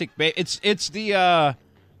plastic baby. It's the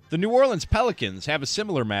New Orleans Pelicans have a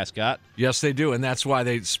similar mascot. Yes, they do, and that's why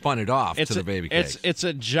they spun it off to the Baby Cakes. It's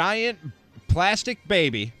a giant plastic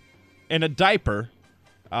baby in a diaper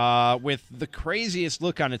with the craziest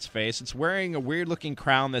look on its face. It's wearing a weird-looking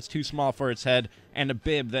crown that's too small for its head and a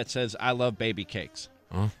bib that says, "I love baby cakes."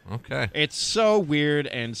 Oh, okay. It's so weird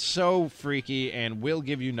and so freaky and will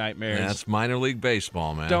give you nightmares. That's minor league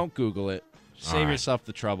baseball, man. Don't Google it. Save yourself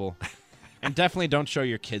the trouble. And definitely don't show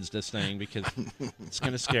your kids this thing because it's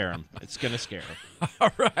going to scare them. It's going to scare them. All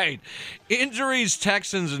right. Injuries,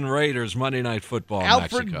 Texans, and Raiders, Monday Night Football in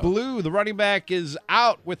Alfred Mexico. Blue, the running back, is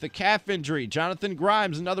out with a calf injury. Jonathan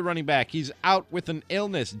Grimes, another running back, he's out with an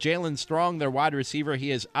illness. Jalen Strong, their wide receiver, he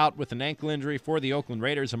is out with an ankle injury for the Oakland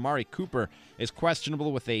Raiders. Amari Cooper is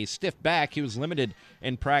questionable with a stiff back. He was limited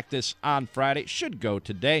in practice on Friday. Should go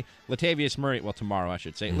today. Latavius Murray, tomorrow I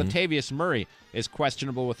should say. Latavius Murray is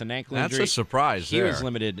questionable with an ankle injury. That's a surprise He was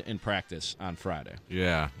limited in practice on Friday.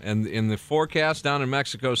 Yeah. And in the forecast down in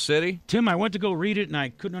Mexico City? Tim, I went to go read it, and I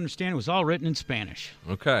couldn't understand. It was all written in Spanish.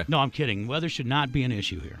 Okay. No, I'm kidding. Weather should not be an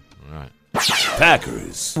issue here. All right.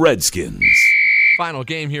 Packers, Redskins. Final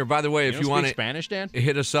game here. By the way, if you want to Spanish, Dan?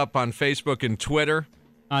 Hit us up on Facebook and Twitter.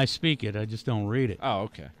 I speak it. I just don't read it. Oh,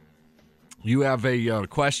 okay. You have a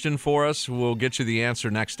question for us. We'll get you the answer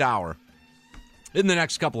next hour. In the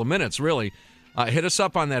next couple of minutes, really. Hit us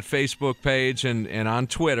up on that Facebook page and on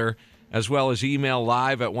Twitter, as well as email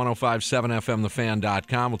live at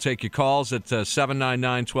 1057fmthefan.com. We'll take your calls at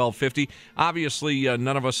 799-1250. Obviously,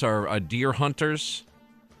 none of us are deer hunters.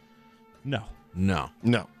 No. No.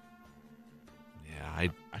 No. Yeah,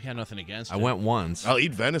 I got nothing against it. I went once. I'll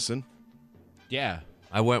eat venison. Yeah.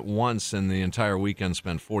 I went once, and the entire weekend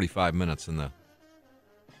spent 45 minutes in the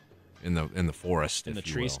forest. In the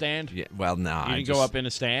tree stand? Yeah. Well, no. You didn't go up in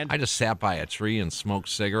a stand? I just sat by a tree and smoked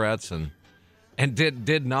cigarettes and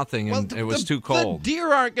did nothing, and it was too cold. The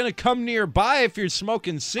deer aren't going to come nearby if you're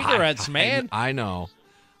smoking cigarettes, man. I know.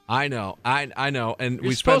 And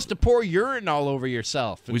you're supposed to pour urine all over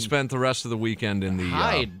yourself. We spent the rest of the weekend in the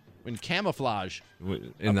hide in camouflage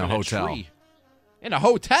in the hotel. In a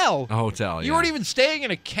hotel? A hotel, yeah. You weren't even staying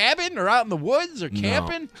in a cabin or out in the woods or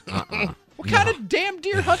camping? No. What kind of damn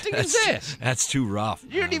deer hunting is this? That's too rough.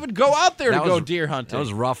 You didn't even go out there to go deer hunting. That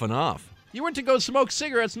was rough enough. You went to go smoke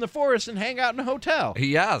cigarettes in the forest and hang out in a hotel.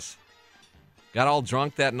 Yes. Got all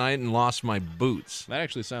drunk that night and lost my boots. That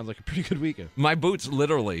actually sounds like a pretty good weekend. My boots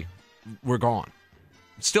literally were gone.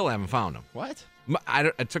 Still haven't found them. What?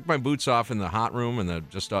 I took my boots off in the hot room and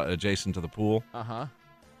just adjacent to the pool. Uh-huh.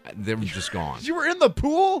 They were just gone. You were in the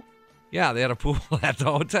pool? Yeah, they had a pool at the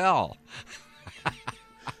hotel.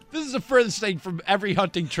 This is the furthest thing from every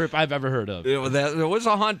hunting trip I've ever heard of. It was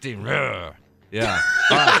a hunting. Yeah.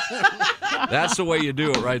 That's the way you do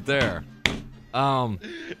it right there. All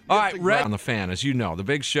right, Red on the Fan, as you know, the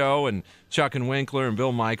big show, and Chuck and Winkler and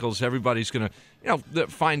Bill Michaels, everybody's going to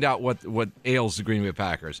find out what ails the Green Bay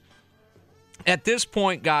Packers. At this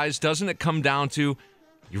point, guys, doesn't it come down to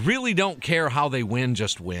you really don't care how they win,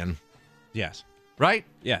 just win? Yes. Right?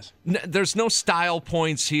 Yes. There's no style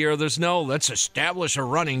points here. There's no let's establish a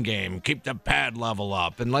running game, keep the pad level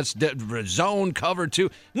up, and let's zone cover two.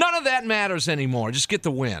 None of that matters anymore. Just get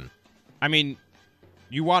the win. I mean,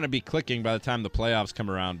 You want to be clicking by the time the playoffs come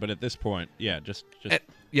around, but at this point, just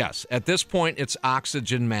yes, at this point, it's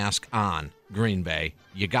oxygen mask on, Green Bay.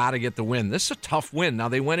 You got to get the win. This is a tough win. Now,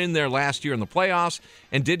 they went in there last year in the playoffs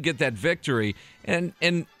and did get that victory. And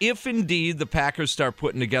if indeed the Packers start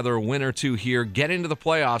putting together a win or two here, get into the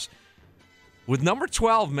playoffs, with number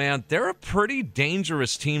 12, man, they're a pretty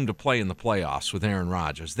dangerous team to play in the playoffs with Aaron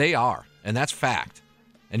Rodgers. They are, and that's fact.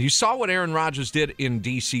 And you saw what Aaron Rodgers did in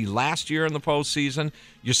D.C. last year in the postseason.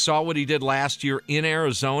 You saw what he did last year in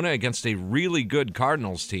Arizona against a really good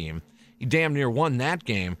Cardinals team. He damn near won that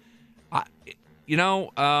game.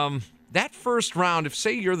 That first round, if,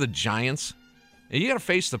 say, you're the Giants, and you got to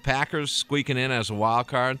face the Packers squeaking in as a wild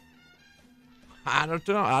card, I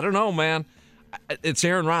don't know, man. It's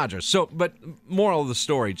Aaron Rodgers. So, but moral of the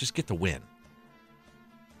story, just get the win.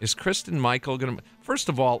 Is Kristen Michael going to... First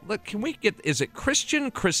of all, look, can we get... Is it Christian,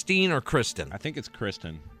 Christine, or Kristen? I think it's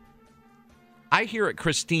Kristen. I hear it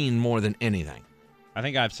Christine more than anything. I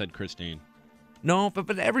think I've said Christine. No,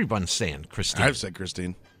 but everyone's saying Christine. I've said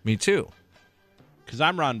Christine. Me too. Because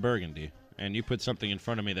I'm Ron Burgundy, and you put something in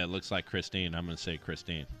front of me that looks like Christine, I'm going to say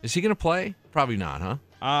Christine. Is he going to play? Probably not, huh?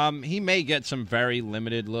 He may get some very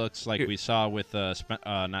limited looks like we saw with,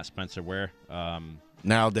 not Spencer Ware,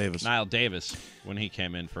 Niall Davis when he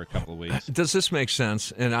came in for a couple of weeks. Does this make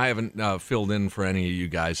sense? And I haven't filled in for any of you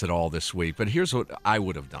guys at all this week, but here's what I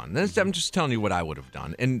would have done. I'm just telling you what I would have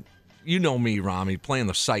done. And you know me, Rami, playing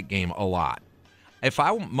the sight game a lot. If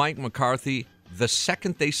I were Mike McCarthy, the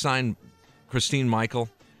second they signed Christine Michael,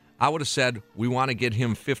 I would have said, we want to get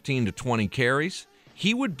him 15 to 20 carries.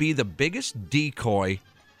 He would be the biggest decoy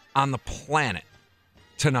on the planet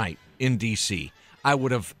tonight in D.C. I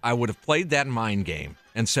would have played that mind game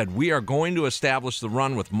and said, we are going to establish the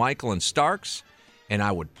run with Michael and Starks, and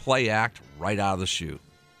I would play act right out of the chute.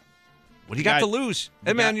 What do you got to lose?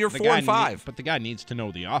 Hey, man, you're 4-5. But the guy needs to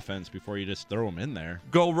know the offense before you just throw him in there.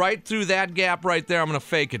 Go right through that gap right there. I'm going to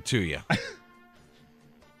fake it to you.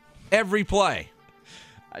 Every play.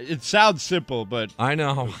 It sounds simple, but I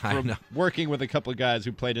know. Working with a couple of guys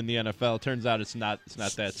who played in the NFL, turns out it's not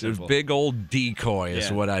that simple. Big old decoy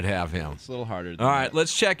is what I'd have him. It's a little harder. All right,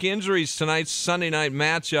 let's check injuries tonight's Sunday night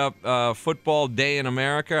matchup. Football Day in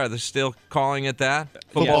America. Are they still calling it that?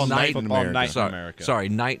 Football Night in America. Sorry,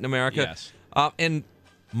 Night in America. Yes. And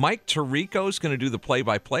Mike Tirico's going to do the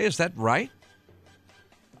play-by-play. Is that right?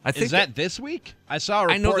 Is that this week? I saw a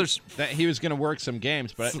report that he was going to work some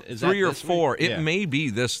games, but is that 3 or 4? Week? It may be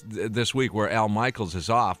this week where Al Michaels is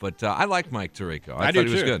off, but I like Mike Tirico. I thought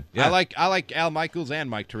he was good. Yeah. I like Al Michaels and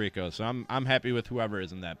Mike Tirico, so I'm happy with whoever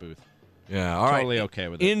is in that booth. Yeah, all right. Totally okay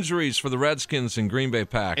with it. Injuries for the Redskins and Green Bay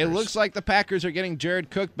Packers. It looks like the Packers are getting Jared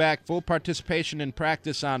Cook back, full participation in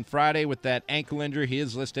practice on Friday with that ankle injury. He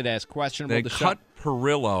is listed as questionable. They cut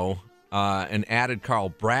Perillo and added Carl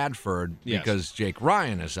Bradford because Jake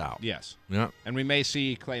Ryan is out. Yes. Yeah. And we may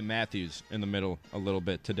see Clay Matthews in the middle a little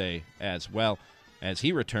bit today as well as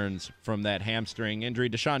he returns from that hamstring injury.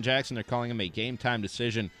 Deshaun Jackson, they're calling him a game-time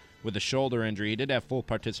decision with a shoulder injury. He did have full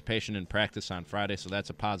participation in practice on Friday, so that's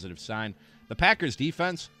a positive sign. The Packers'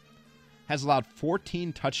 defense has allowed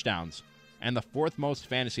 14 touchdowns and the fourth most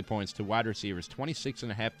fantasy points to wide receivers,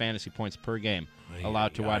 26.5 fantasy points per game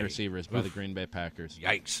allowed to wide receivers by the Green Bay Packers.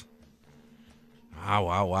 Yikes.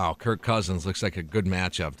 Wow. Kirk Cousins looks like a good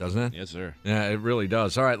matchup, doesn't it? Yes, sir. Yeah, it really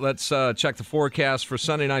does. All right, let's check the forecast for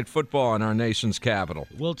Sunday Night Football in our nation's capital.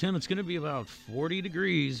 Well, Tim, it's going to be about 40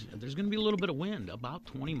 degrees. There's going to be a little bit of wind, about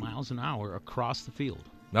 20 miles an hour across the field.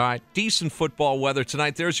 All right, decent football weather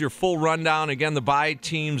tonight. There's your full rundown. Again, the bye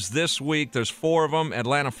teams this week, there's 4 of them.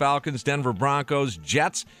 Atlanta Falcons, Denver Broncos,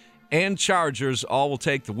 Jets, and Chargers all will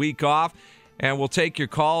take the week off. And we'll take your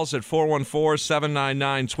calls at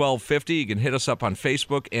 414-799-1250. You can hit us up on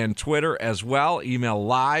Facebook and Twitter as well. Email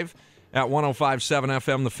live at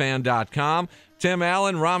 1057fmthefan.com. Tim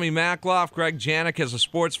Allen, Ramie Makhlouf, Greg Janik has a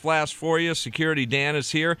sports flash for you. Security Dan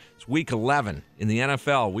is here. It's Week 11 in the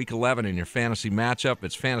NFL, Week 11 in your fantasy matchup.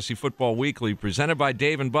 It's Fantasy Football Weekly, presented by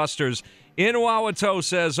Dave & Buster's in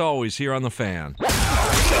Wauwatosa, as always, here on The Fan.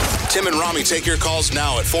 Tim and Ramie take your calls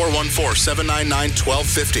now at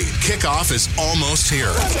 414-799-1250. Kickoff is almost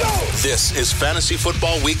here. This is Fantasy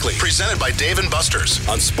Football Weekly, presented by Dave & Buster's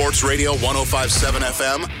on Sports Radio 105.7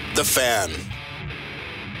 FM, The Fan.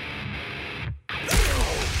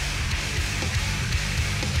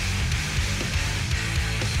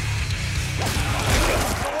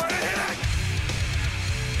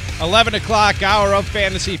 $11 o'clock hour of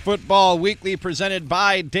Fantasy Football Weekly, presented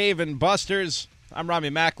by Dave & Buster's. I'm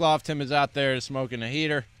Ramie Makhlouf. Tim is out there smoking a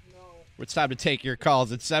heater. It's time to take your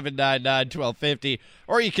calls at 799-1250,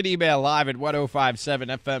 or you can email live at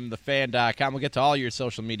 1057fmthefan.com. We'll get to all your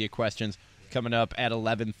social media questions coming up at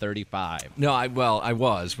 11:35. No, I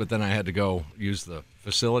was, but then I had to go use the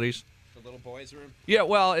facilities. The little boys' room? Yeah,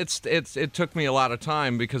 well, it took me a lot of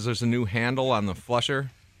time because there's a new handle on the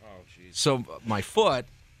flusher. Oh, jeez. So my foot,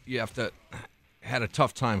 had a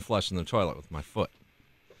tough time flushing the toilet with my foot.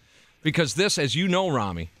 Because this, as you know,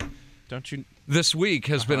 Rami, this week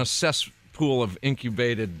has been a cesspool of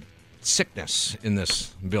incubated sickness in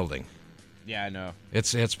this building. Yeah, I know.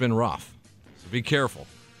 It's been rough. So be careful.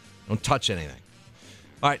 Don't touch anything.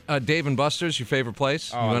 All right, Dave & Buster's, your favorite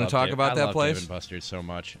place? Oh, you want to talk about that place? I love Dave & Buster's so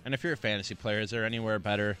much. And if you're a fantasy player, is there anywhere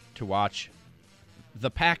better to watch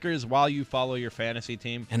the Packers while you follow your fantasy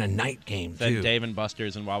team? And a night game, than too. Dave &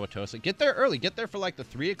 Buster's in Wauwatosa. Get there early. Get there for like the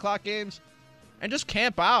 3 o'clock games and just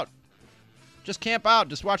camp out. Just camp out.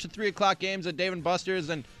 Just watch the 3 o'clock games at Dave & Buster's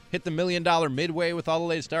and hit the $1 Million Midway with all the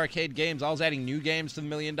latest arcade games. Always adding new games to the $1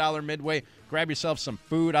 Million Midway. Grab yourself some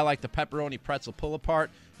food. I like the pepperoni pretzel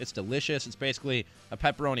pull-apart. It's delicious. It's basically a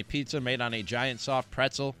pepperoni pizza made on a giant soft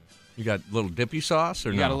pretzel. You got little dippy sauce or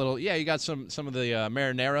you no? got a little, yeah, you got some of the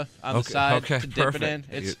marinara on the side to dip it in.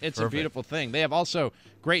 It's a beautiful thing. They have also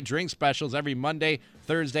great drink specials every Monday,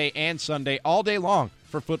 Thursday, and Sunday all day long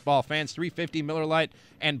for football fans. $3.50 Miller Lite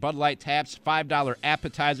and Bud Light taps, $5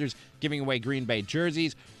 appetizers, giving away Green Bay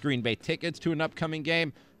jerseys, Green Bay tickets to an upcoming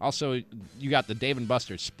game. Also, you got the Dave &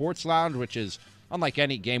 Buster's Sports Lounge, which is unlike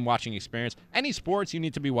any game-watching experience. Any sports, you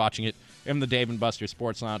need to be watching it in the Dave & Buster's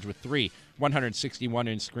Sports Lounge with 3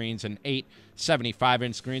 161-inch screens and 8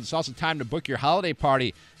 75-inch screens. It's also time to book your holiday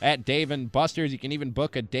party at Dave & Buster's. You can even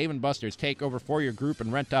book a Dave & Buster's takeover for your group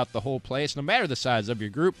and rent out the whole place, no matter the size of your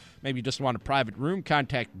group. Maybe you just want a private room.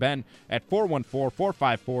 Contact Ben at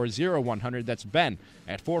 414-454-0100. That's Ben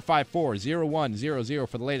at 454-0100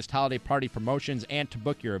 for the latest holiday party promotions and to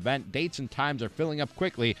book your event. Dates and times are filling up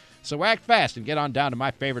quickly, so act fast and get on down to my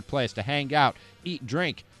favorite place to hang out, eat,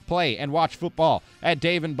 drink, play, and watch football at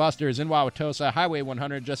Dave & Buster's in Wauwatosa, Highway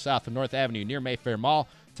 100, just south of North Avenue near Mayfair Mall.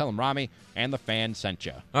 Tell them Rami and the fan sent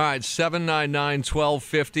you. All right,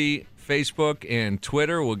 799-1250, Facebook and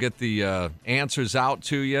Twitter. We'll get the answers out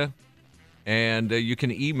to you. And you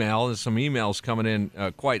can email. There's some emails coming in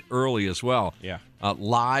quite early as well. Yeah.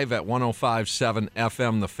 Live at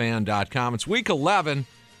 1057fmthefan.com. It's week 11.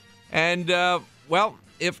 And, well,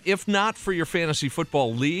 if not for your fantasy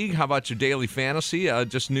football league, how about your daily fantasy?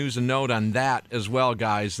 Just news and note on that as well,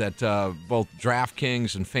 guys, that both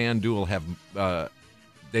DraftKings and FanDuel have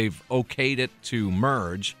they've okayed it to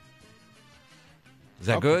merge. Is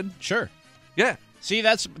that good? Sure. Yeah. See,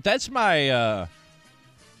 that's my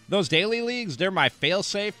those daily leagues, they're my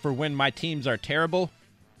fail-safe for when my teams are terrible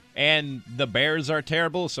and the Bears are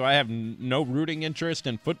terrible, so I have no rooting interest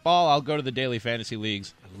in football. I'll go to the daily fantasy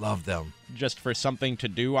leagues. I love them. Just for something to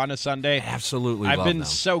do on a Sunday. Absolutely I've love been them.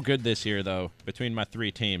 so good this year, though, between my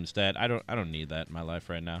 3 teams that I don't need that in my life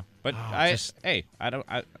right now. But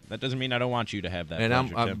that doesn't mean I don't want you to have that.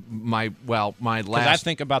 And pleasure, Tim. my last. Because I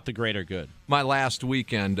think about the greater good. My last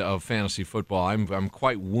weekend of fantasy football, I'm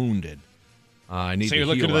quite wounded. I need so to you're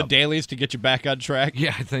looking heal to the up. dailies to get you back on track?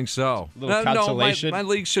 Yeah, I think so. A little consolation? No, my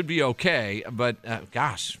league should be okay, but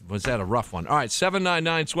gosh, was that a rough one. All right,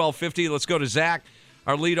 799-1250. Let's go to Zach,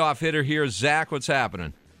 our leadoff hitter here. Zach, what's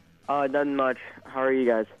happening? Nothing much. How are you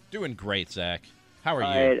guys? Doing great, Zach. How are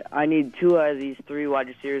All you? right, I need 2 out of these 3 wide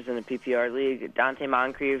receivers in a PPR league. Dante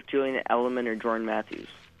Moncrief, Julian Edelman, or Jordan Matthews.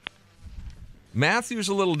 Matthews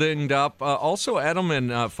a little dinged up. Also,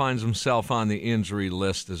 Edelman finds himself on the injury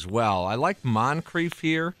list as well. I like Moncrief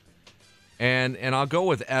here, and I'll go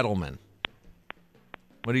with Edelman.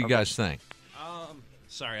 What do you guys think?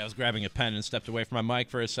 Sorry, I was grabbing a pen and stepped away from my mic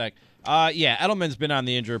for a sec. Yeah, Edelman's been on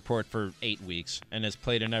the injury report for 8 weeks and has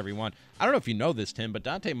played in every one. I don't know if you know this, Tim, but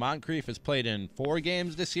Dante Moncrief has played in 4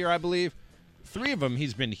 games this year, I believe. 3 of them,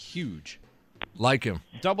 he's been huge. Like him.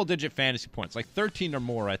 Double-digit fantasy points, like 13 or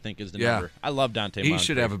more, I think, is the number. I love Dante Moncrief. He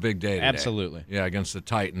should have a big day today. Absolutely. Yeah, against the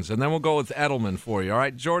Titans. And then we'll go with Edelman for you, all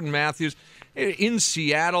right? Jordan Matthews in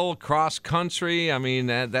Seattle, cross-country. I mean,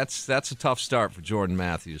 that's a tough start for Jordan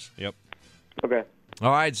Matthews. Yep. Okay.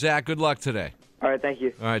 All right, Zach, good luck today. All right, thank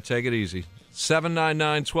you. All right, take it easy.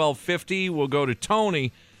 799-1250. We'll go to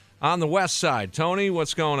Tony on the west side. Tony,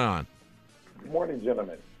 what's going on? Good morning,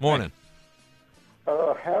 gentlemen. Morning.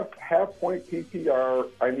 Half point PPR,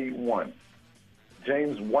 I need 1.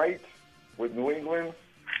 James White with New England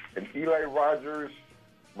and Eli Rogers,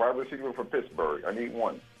 wide receiver for Pittsburgh. I need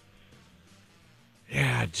 1.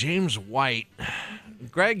 Yeah, James White.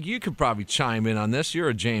 Greg, you could probably chime in on this. You're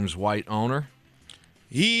a James White owner.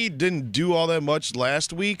 He didn't do all that much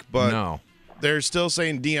last week, but they're still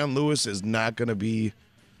saying Deion Lewis is not going to be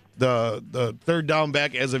the third down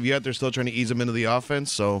back as of yet. They're still trying to ease him into the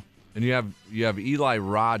offense. So, and you have Eli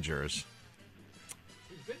Rogers,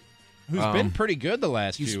 who's been pretty good the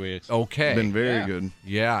last few weeks. Okay, been very good.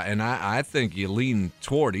 Yeah, and I think you lean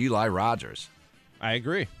toward Eli Rogers. I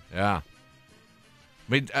agree. Yeah.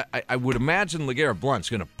 I mean, I would imagine LeGarrette Blount's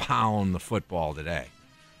going to pound the football today.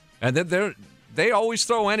 And they always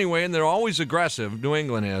throw anyway, and they're always aggressive, New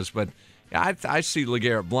England is. But I see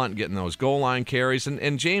LeGarrette Blount getting those goal line carries.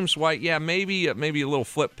 And James White, maybe a little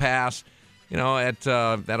flip pass, at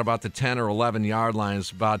about the 10 or 11-yard line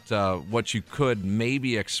is about what you could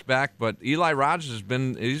maybe expect. But Eli Rogers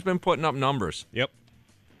he's been putting up numbers. Yep.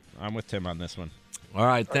 I'm with Tim on this one. All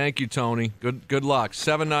right, thank you, Tony. Good luck.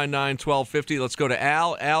 799-1250. Let's go to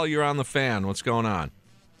Al. Al, you're on the Fan. What's going on?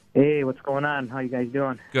 Hey, what's going on? How you guys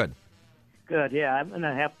doing? Good. Good, yeah. I'm in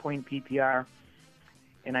a half-point PPR,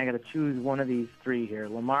 and I got to choose one of these three here.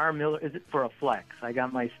 Lamar Miller, is it for a flex? I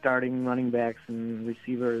got my starting running backs and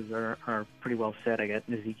receivers are pretty well set. I got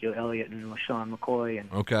Ezekiel Elliott and LaShawn McCoy and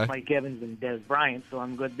Mike Evans and Dez Bryant, so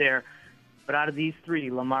I'm good there. But out of these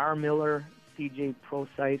three, Lamar Miller, CJ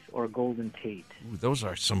Procise, or Golden Tate? Ooh, those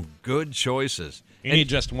are some good choices. You need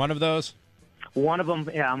just one of those? One of them,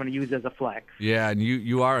 I'm going to use as a flex. Yeah, and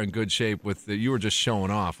you are in good shape you were just showing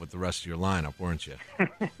off with the rest of your lineup, weren't you?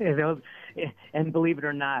 And believe it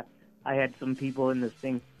or not, I had some people in this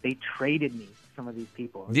thing, they traded me, some of these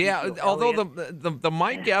people. Yeah, although the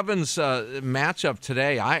Mike Evans matchup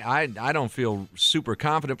today, I don't feel super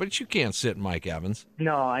confident, but you can't sit Mike Evans.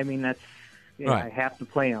 No, I mean, that's right. I have to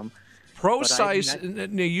play him. Procise,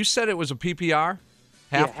 you said it was a PPR?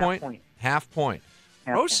 Half point? Half point.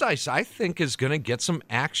 Procise, I think, is going to get some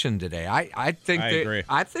action today. I agree.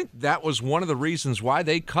 I think that was one of the reasons why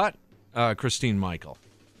they cut Christine Michael.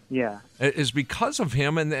 Yeah. Is because of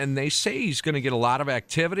him, and they say he's going to get a lot of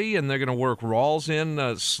activity, and they're going to work Rawls in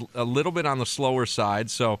a little bit on the slower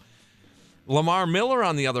side. So Lamar Miller,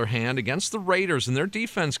 on the other hand, against the Raiders, and their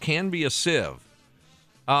defense can be a sieve.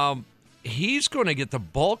 He's going to get the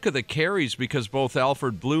bulk of the carries because both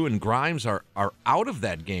Alfred Blue and Grimes are out of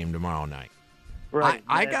that game tomorrow night. Right.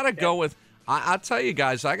 I got to go with – I'll tell you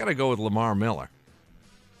guys, I got to go with Lamar Miller.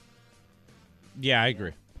 Yeah, I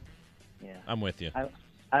agree. Yeah. I'm with you.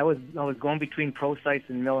 I was going between Procise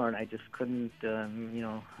and Miller, and I just couldn't,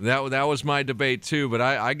 That was my debate, too, but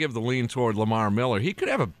I give the lean toward Lamar Miller. He could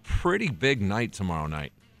have a pretty big night tomorrow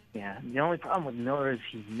night. Yeah, the only problem with Miller is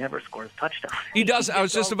he never scores touchdowns. He does. I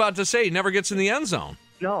was just about to say, he never gets in the end zone.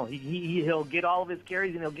 No, he'll get all of his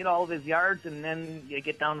carries and he'll get all of his yards, and then you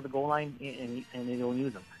get down to the goal line and they don't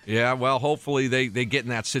use them. Yeah, well, hopefully they get in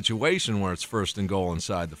that situation where it's first and goal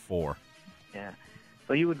inside the 4. Yeah,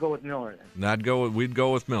 so you would go with Miller then? We'd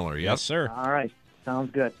go with Miller. Yep. Yes, sir. All right,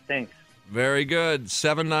 sounds good. Thanks. Very good.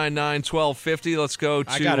 799-1250. Let's go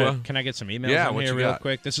to... Can I get some emails on here real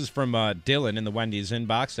quick? This is from Dylan in the Wendy's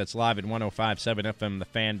inbox. That's live at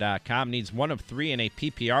 105.7fmthefan.com. Needs one of 3 in a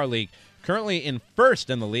PPR league. Currently in first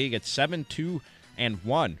in the league at 7-2-1.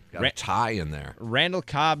 Got a tie in there. Randall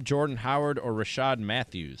Cobb, Jordan Howard, or Rashad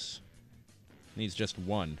Matthews. Needs just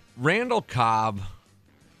one. Randall Cobb.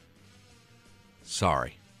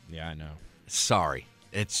 Sorry. Yeah, I know. Sorry.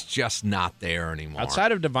 It's just not there anymore.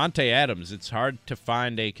 Outside of Devontae Adams, it's hard to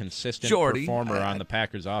find a consistent performer on the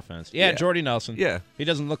Packers offense. Yeah, Jordy Nelson. Yeah. He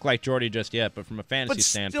doesn't look like Jordy just yet, but from a fantasy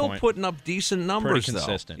standpoint, still putting up decent numbers, pretty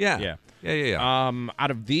consistent. Though. Yeah.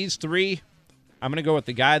 Out of these 3, I'm going to go with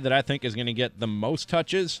the guy that I think is going to get the most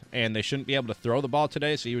touches, and they shouldn't be able to throw the ball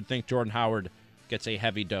today, so you would think Jordan Howard gets a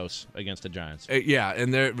heavy dose against the Giants.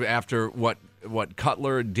 And after what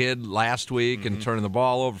Cutler did last week and turning the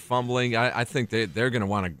ball over, fumbling, I think they're going to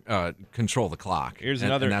want to control the clock. And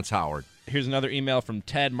that's Howard. Here's another email from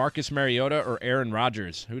Ted. Marcus Mariota or Aaron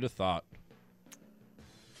Rodgers? Who'd have thought?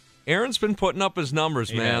 Aaron's been putting up his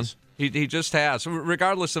numbers, man. He just has.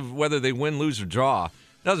 Regardless of whether they win, lose, or draw,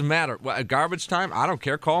 doesn't matter. At garbage time, I don't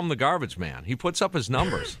care. Call him the garbage man. He puts up his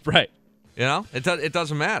numbers. Right. It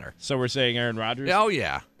doesn't matter. So we're saying Aaron Rodgers? Oh,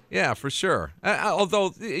 yeah. Yeah, for sure.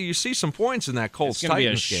 Although you see some points in that Colts-Titans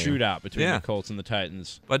game. It's going to be a shootout between the Colts and the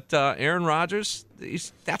Titans. But Aaron Rodgers,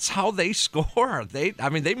 that's how they score. They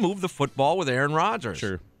move the football with Aaron Rodgers.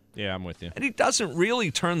 Sure. Yeah, I'm with you. And he doesn't really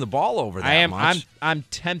turn the ball over that much. I'm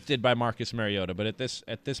tempted by Marcus Mariota, but at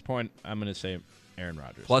this point, I'm going to say Aaron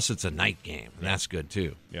Rodgers. Plus, it's a night game, and that's good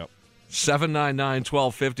too. Yep.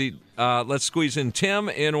 799-1250. Let's squeeze in Tim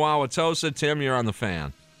in Wauwatosa. Tim, you're on the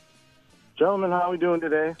Fan. Gentlemen, how are we doing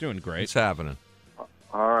today? Doing great. What's happening?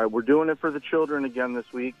 All right, we're doing it for the children again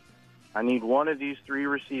this week. I need one of these three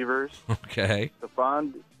receivers. Okay.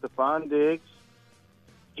 Stephon Diggs,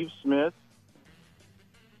 Steve Smith,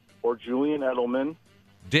 or Julian Edelman.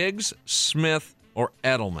 Diggs, Smith, or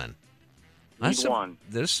Edelman. Need one.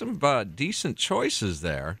 There's some decent choices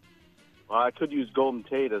there. Well, I could use Golden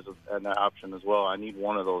Tate as an option as well. I need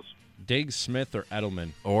one of those. Diggs, Smith, or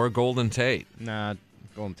Edelman. Or Golden Tate. Nah,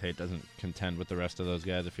 Golden Tate doesn't contend with the rest of those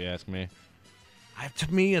guys, if you ask me.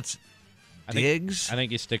 To me, it's Diggs. I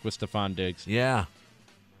think you stick with Stephon Diggs. Yeah.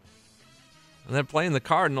 And then playing the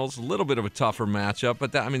Cardinals, a little bit of a tougher matchup,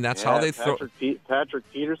 but that's how they throw. Patrick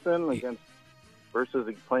Peterson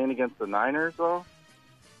versus playing against the Niners, though.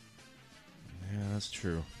 Yeah, that's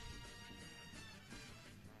true.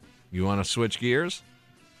 You want to switch gears?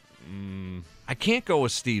 I can't go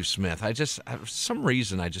with Steve Smith. For some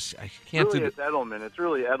reason, I can't do it. It's Edelman. It's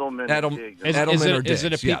really Edelman and Diggs. Edelman or Diggs. Is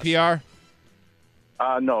it a PPR?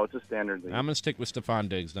 Yes. No, it's a standard league. I'm going to stick with Stephon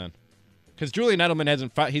Diggs then. Because Julian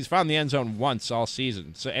Edelman he's found the end zone once all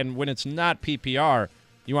season. So, and when it's not PPR,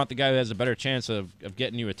 you want the guy who has a better chance of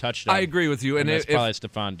getting you a touchdown. I agree with you. And that's probably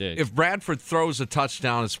Stephon Diggs. If Bradford throws a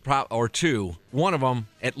touchdown or two, one of them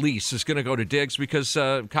at least is going to go to Diggs because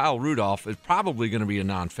Kyle Rudolph is probably going to be a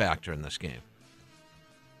non-factor in this game.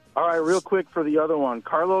 All right, real quick for the other one.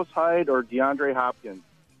 Carlos Hyde or DeAndre Hopkins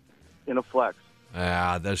in a flex?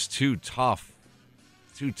 There's two tough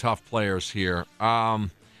players here.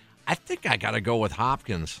 I think I got to go with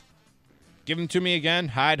Hopkins. Give them to me again.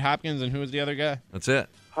 Hyde, Hopkins, and who was the other guy? That's it.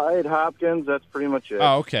 Hyde, Hopkins, that's pretty much it.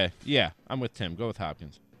 Oh, okay. Yeah, I'm with Tim. Go with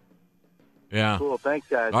Hopkins. Yeah. Cool. Thanks,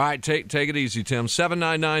 guys. All right, take it easy, Tim.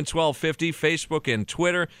 799-1250, Facebook and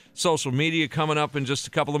Twitter. Social media coming up in just a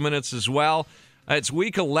couple of minutes as well. It's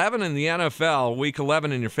Week 11 in the NFL, Week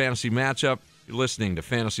 11 in your fantasy matchup. You're listening to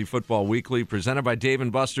Fantasy Football Weekly, presented by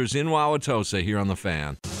Dave & Buster's in Wauwatosa here on The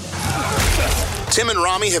Fan. Tim and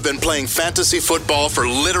Ramie have been playing fantasy football for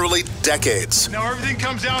literally decades. Now everything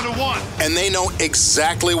comes down to one. And they know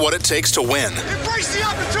exactly what it takes to win. Embrace the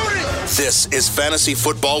opportunity. This is Fantasy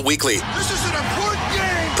Football Weekly. This is an important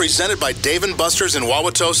game. Presented by Dave & Buster's in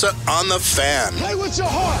Wauwatosa on The Fan. Play with your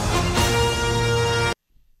heart.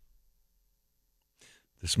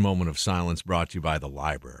 This moment of silence brought to you by the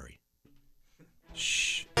library.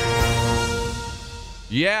 Shh.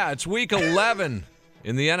 Yeah, it's Week 11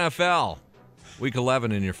 in the NFL. Week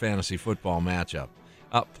 11 in your fantasy football matchup.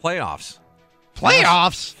 Playoffs.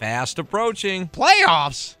 Playoffs? Fast approaching.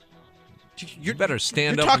 Playoffs? You better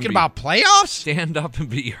stand You're up. Talking about playoffs? Stand up and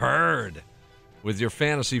be heard with your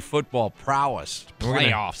fantasy football prowess.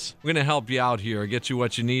 Playoffs. We're going to help you out here, get you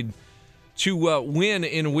what you need to win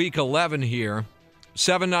in Week 11 here.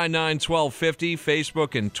 799-1250,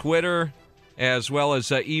 Facebook and Twitter, as well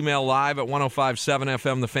as email live at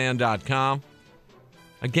 1057fmthefan.com.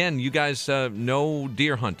 Again, you guys know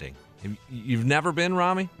deer hunting. You've never been,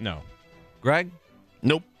 Ramie? No. Greg?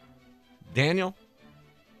 Nope. Daniel?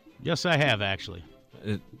 Yes, I have, actually.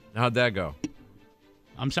 How'd that go?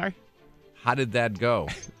 I'm sorry? How did that go?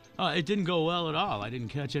 It didn't go well at all. I didn't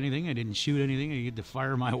catch anything. I didn't shoot anything. I didn't get to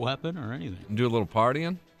fire my weapon or anything. Do a little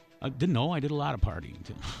partying? I did a lot of partying,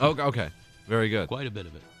 too. Okay. Very good. Quite a bit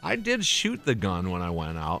of it. I did shoot the gun when I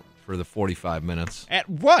went out for the 45 minutes. At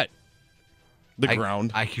what? The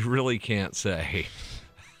ground. I really can't say.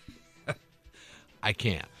 I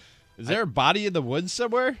can't. Is there a body in the woods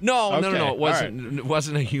somewhere? No. It wasn't. Right. It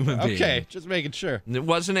wasn't a human being. Okay, just making sure. It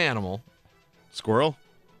was an animal. Squirrel.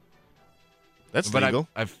 That's legal.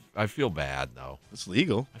 I feel bad though. It's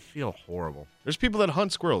legal. I feel horrible. There's people that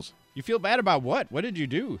hunt squirrels. You feel bad about what? What did you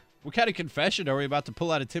do? What kind of confession are we about to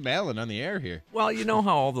pull out of Tim Allen on the air here? Well, you know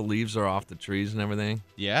how all the leaves are off the trees and everything?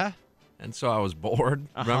 Yeah. And so I was bored.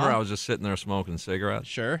 Remember, I was just sitting there smoking cigarettes?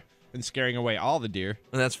 Sure. And scaring away all the deer.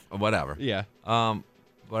 And that's whatever. Yeah. But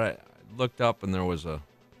I looked up and there was a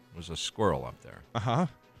squirrel up there. Uh-huh.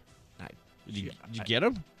 Did you get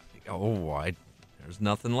him? There's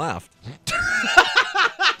nothing left.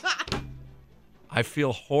 I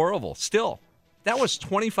feel horrible. Still. That was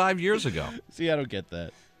 25 years ago. See, I don't get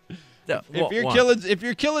that. If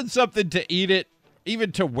you're killing something to eat it,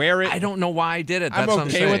 even to wear it, I don't know why I did it. That's I'm what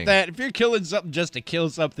okay I'm with that. If you're killing something just to kill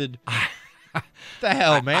something, the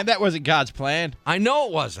hell, man, that wasn't God's plan. I know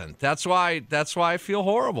it wasn't. That's why I feel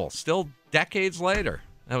horrible. Still decades later.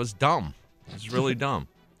 That was dumb. It was really dumdumb.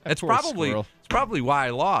 It's probably why I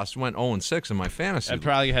lost. Went 0-6 in my fantasy. It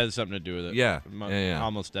probably has something to do with it. Yeah.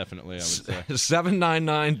 Almost definitely, I would say.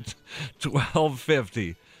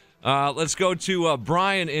 799-1250. Let's go to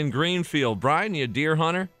Brian in Greenfield. Brian, you a deer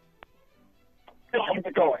hunter? How's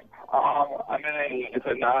it going? It's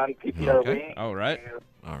a non-PPR league. All right.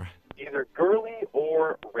 Either Gurley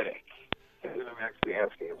or Riddick. I'm actually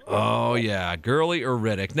asking. Oh, yeah. Gurley or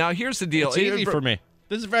Riddick. Now, here's the deal. It's easy for me.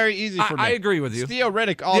 This is very easy for me. I agree with you. It's Theo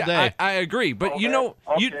Riddick all day. I agree. But you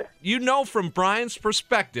know from Brian's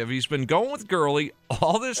perspective, he's been going with Gurley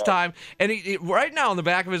all this time, and he right now in the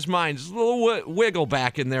back of his mind, there's a little wiggle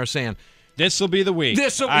back in there saying, this will be the week.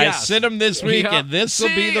 I sit him this week, and this will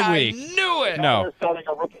be the week. I knew it. No. Starting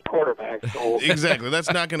a rookie quarterback. So. Exactly.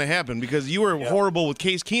 That's not going to happen because you were horrible with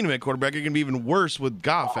Case Keenum at quarterback. You're going to be even worse with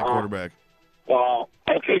Goff at quarterback. Well,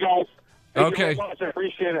 okay, guys. Thank you Okay. very much. I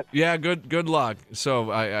appreciate it. Yeah, good luck.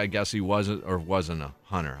 So I guess he wasn't a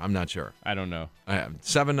hunter. I'm not sure. I don't know.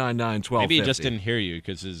 799-1250. Maybe he just didn't hear you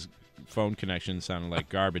because his phone connection sounded like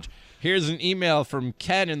garbage. Here's an email from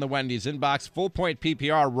Ken in the Wendy's inbox. Full point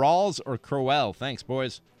PPR, Rawls or Crowell? Thanks,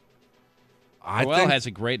 boys. Crowell has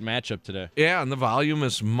a great matchup today. Yeah, and the volume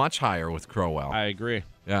is much higher with Crowell. I agree.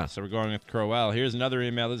 Yeah. So we're going with Crowell. Here's another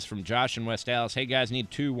email. This is from Josh in West Dallas. Hey, guys, need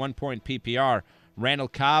 2 1-point PPR. Randall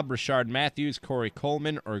Cobb, Rashard Matthews, Corey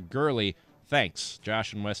Coleman, or Gurley? Thanks,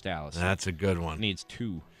 Josh in West Dallas. That's a good one. Needs 2.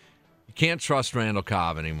 You can't trust Randall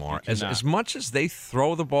Cobb anymore. You cannot. As much as they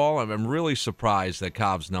throw the ball, I'm really surprised that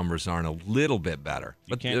Cobb's numbers aren't a little bit better.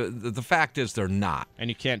 But the fact is they're not. And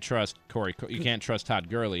you can't trust You can't trust Todd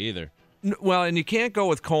Gurley either. Well, and you can't go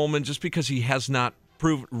with Coleman just because he has not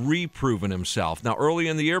reproven himself. Now, early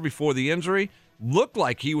in the year before the injury, looked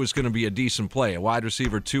like he was going to be a decent play, a wide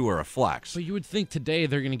receiver 2 or a flex. But you would think today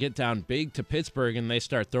they're going to get down big to Pittsburgh and they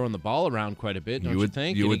start throwing the ball around quite a bit, don't you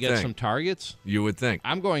think? You Did would he get think. some targets? You would think.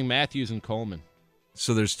 I'm going Matthews and Coleman.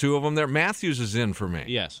 So there's 2 of them there. Matthews is in for me.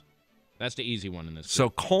 Yes. That's the easy one in this So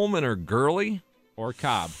group. Coleman or Gurley? Or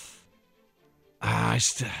Cobb.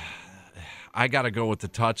 I got to go with the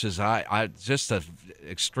touches. I just an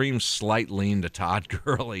extreme slight lean to Todd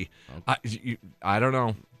Gurley. Okay. I don't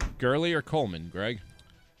know. Gurley or Coleman, Greg?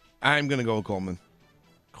 I'm going to go with Coleman.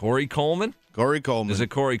 Corey Coleman? Corey Coleman. Is it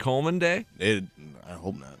Corey Coleman day? I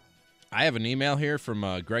hope not. I have an email here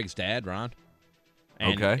from Greg's dad, Ron.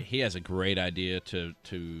 And Okay. he has a great idea to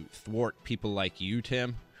thwart people like you,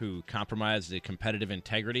 Tim, who compromise the competitive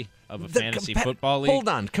integrity of a fantasy football league. Hold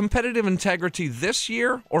on. Competitive integrity this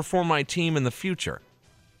year or for my team in the future?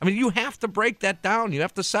 I mean, you have to break that down. You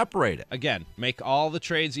have to separate it. Again, make all the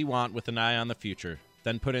trades you want with an eye on the future.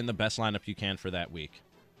 Then put in the best lineup you can for that week.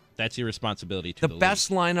 That's your responsibility to the best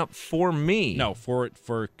lineup for me. No, for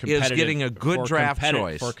competitive is getting a good draft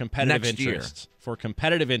choice for competitive next interests. For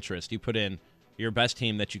competitive interest, you put in your best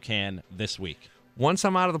team that you can this week. Once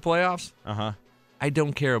I'm out of the playoffs, I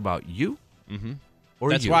don't care about you. Mm-hmm. Or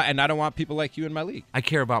That's you. why, and I don't want people like you in my league. I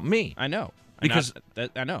care about me. I know. Because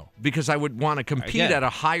I know. Because I would want to compete at a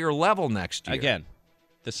higher level next year. Again,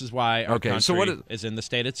 this is why our country so what is in the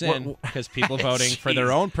state it's in, because people voting for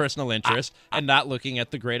their own personal interest and not looking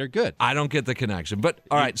at the greater good. I don't get the connection. But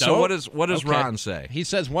all right, so what does Okay. Ron say? He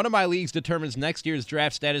says one of my leagues determines next year's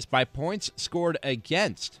draft status by points scored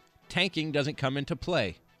against. Tanking doesn't come into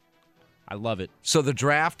play. I love it. So the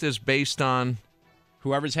draft is based on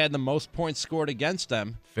whoever's had the most points scored against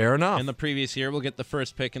them. Fair enough. In the previous year will get the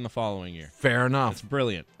first pick in the following year. Fair enough. That's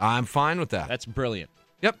brilliant. I'm fine with that. That's brilliant.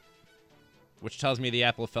 Yep. Which tells me the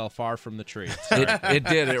apple fell far from the tree. It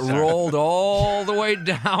did. It rolled all the way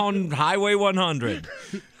down Highway 100.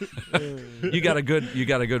 You got a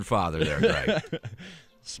good father there, Greg.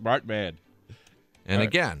 Smart man. And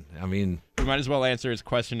again, I mean, we might as well answer his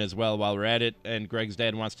question as well while we're at it. And Greg's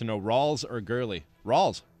dad wants to know Rawls or Gurley.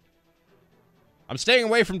 Rawls. I'm staying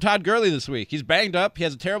away from Todd Gurley this week. He's banged up. He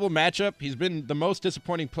has a terrible matchup. He's been the most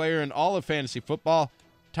disappointing player in all of fantasy football.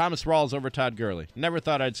 Thomas Rawls over Todd Gurley. Never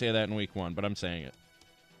thought I'd say that in week 1, but I'm saying it.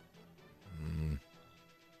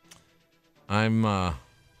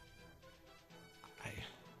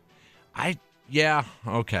 Yeah,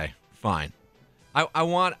 okay, fine. I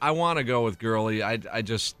want to go with Gurley. I'm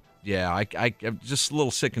just a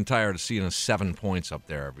little sick and tired of seeing 7 points up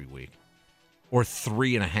there every week, or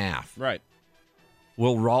 3.5. Right.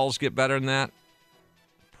 Will Rawls get better than that?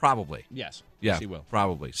 Probably. Yes. Yeah, Yes, he will.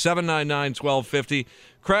 Probably. 799-1250.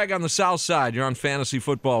 Craig on the South Side. You're on Fantasy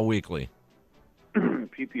Football Weekly.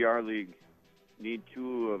 PPR League. Need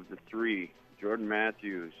 2 of the 3. Jordan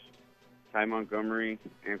Matthews, Ty Montgomery,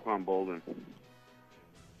 Anquan Bolden.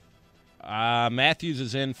 Matthews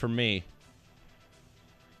is in for me.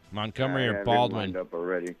 Montgomery or Baldwin? Up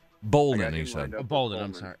already. Bolden, he said. Bolden,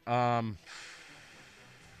 I'm sorry. I'm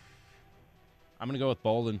going to go with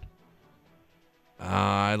Bolden.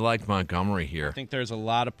 I like Montgomery here. I think there's a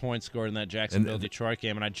lot of points scored in that Jacksonville-Detroit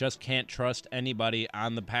game, and I just can't trust anybody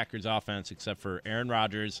on the Packers offense except for Aaron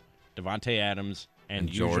Rodgers, Devontae Adams,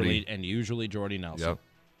 and usually Jordy Nelson.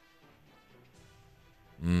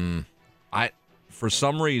 Yep. for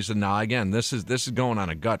some reason now, again, this is going on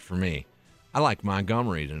a gut for me. I like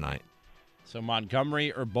Montgomery tonight. So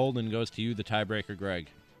Montgomery or Bolden goes to you, the tiebreaker, Greg.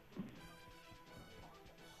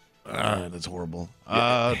 That's horrible.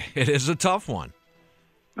 It is a tough one.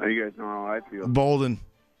 Now you guys know how I feel. Bolden.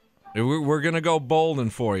 We're going to go Bolden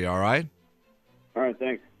for you, all right? All right,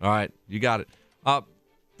 thanks. All right, you got it.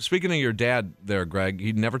 Speaking of your dad there, Greg,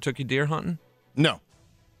 he never took you deer hunting? No.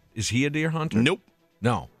 Is he a deer hunter? Nope.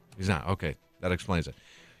 No, he's not. Okay, that explains it.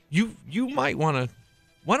 You might want to.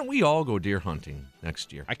 Why don't we all go deer hunting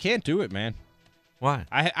next year? I can't do it, man. Why?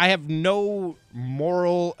 I have no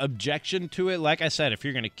moral objection to it. Like I said, if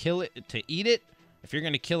you're going to kill it to eat it, if you're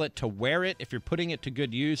going to kill it to wear it, if you're putting it to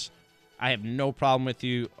good use, I have no problem with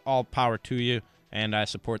you. All power to you, and I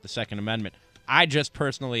support the Second Amendment. I just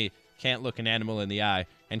personally can't look an animal in the eye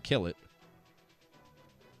and kill it.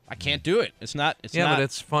 I can't do it. It's not. But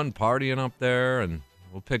it's fun partying up there, and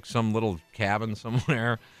we'll pick some little cabin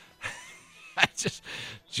somewhere.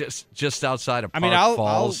 just outside of Park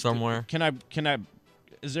Falls somewhere. Can I?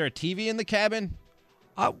 Is there a TV in the cabin?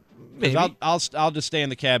 Maybe. I'll just stay in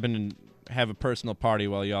the cabin and have a personal party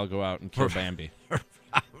while y'all go out and kill Bambi.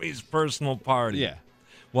 His personal party. Yeah.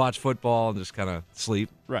 Watch football and just kind of sleep.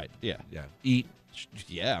 Right. Yeah. Yeah. Eat.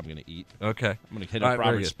 Yeah, I'm gonna eat. Okay. I'm gonna hit up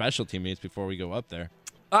Robert's specialty meats before we go up there.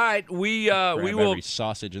 All right, we will every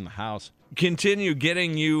sausage in the house. Continue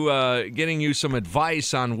getting you some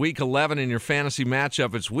advice on Week 11 in your fantasy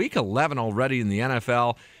matchup. It's Week 11 already in the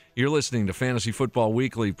NFL. You're listening to Fantasy Football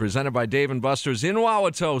Weekly, presented by Dave & Buster's in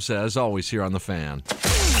Wauwatosa, as always here on The Fan.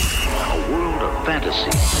 A world of fantasy.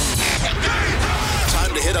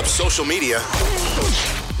 Time to hit up social media.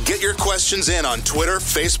 Get your questions in on Twitter,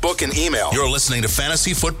 Facebook, and email. You're listening to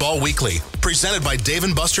Fantasy Football Weekly, presented by Dave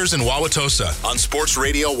 & Buster's in Wauwatosa on Sports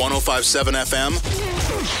Radio 105.7 FM,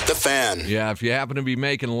 The Fan. Yeah, if you happen to be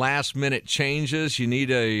making last-minute changes, you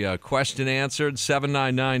need a question answered,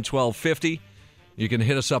 799-1250. You can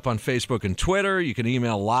hit us up on Facebook and Twitter. You can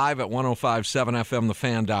email live at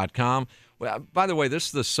 1057fmthefan.com. Well, by the way, this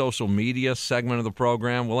is the social media segment of the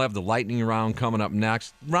program. We'll have the lightning round coming up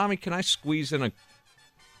next. Rami, can I squeeze in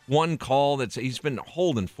one call he's been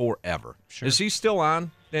holding forever? Sure. Is he still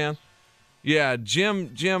on, Dan? Yeah,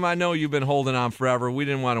 Jim, I know you've been holding on forever. We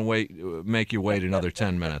didn't want to make you wait another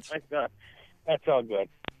 10 minutes. That's all good.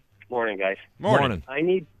 Morning, guys. Morning. I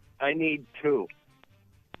need two.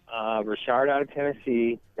 Richard out of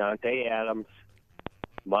Tennessee, Dante Adams,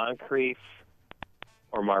 Moncrief,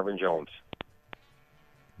 or Marvin Jones.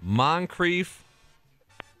 Moncrief.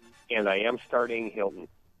 And I am starting Hilton.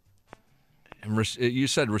 And you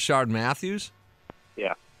said Rashard Matthews?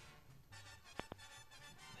 Yeah.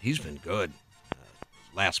 He's been good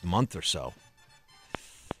last month or so.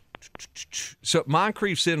 So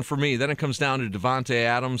Moncrief's in for me. Then it comes down to Devontae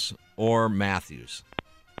Adams or Matthews.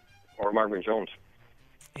 Or Marvin Jones.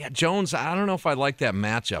 Yeah, Jones, I don't know if I like that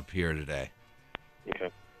matchup here today. Okay.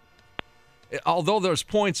 Although there's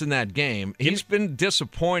points in that game, he's been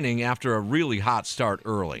disappointing after a really hot start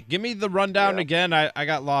early. Give me the rundown again. I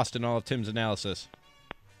got lost in all of Tim's analysis.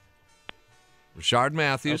 Rashard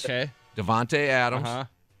Matthews. Okay. Devontae Adams.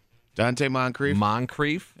 Dante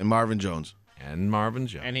Moncrief. And Marvin Jones.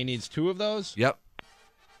 And he needs two of those? Yep.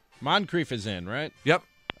 Moncrief is in, right? Yep.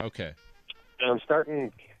 Okay. And I'm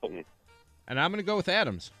starting Hilton. And I'm going to go with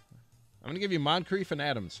Adams. I'm going to give you Moncrief and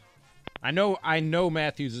Adams. I know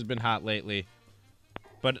Matthews has been hot lately,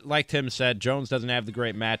 but like Tim said, Jones doesn't have the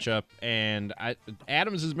great matchup, and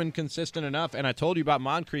Adams has been consistent enough, and I told you about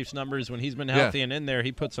Moncrief's numbers when he's been healthy and in there.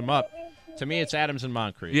 He puts them up. To me, it's Adams and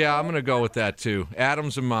Moncrief. Yeah, I'm going to go with that, too.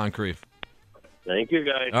 Adams and Moncrief. Thank you,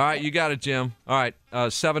 guys. All right, you got it, Jim. All right,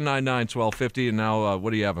 799-1250, and now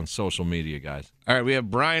what do you have on social media, guys? All right, we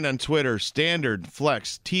have Brian on Twitter, Standard,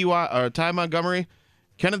 Flex, Ty Montgomery,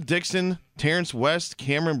 Kenneth Dixon, Terrence West,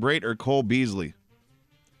 Cameron Brate, or Cole Beasley.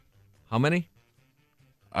 How many?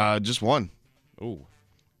 Just one. Ooh.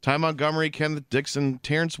 Ty Montgomery, Kenneth Dixon,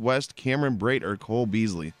 Terrence West, Cameron Brate, or Cole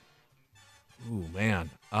Beasley. Ooh, man.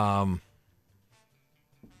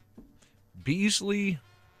 Beasley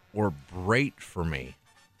or Brate for me?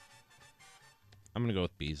 I'm going to go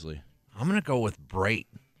with Beasley. I'm going to go with Brate.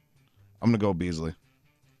 I'm going to go Beasley.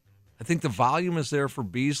 I think the volume is there for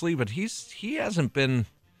Beasley, but he hasn't been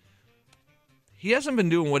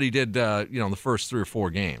doing what he did the first 3 or 4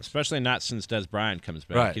 games. Especially not since Des Bryant comes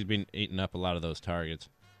back. Right. He's been eating up a lot of those targets.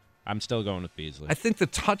 I'm still going with Beasley. I think the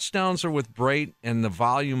touchdowns are with Brate, and the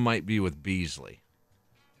volume might be with Beasley.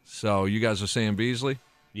 So you guys are saying Beasley?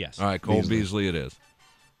 Yes. All right, Cole Beasley it is.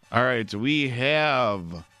 All right, we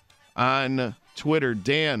have on Twitter,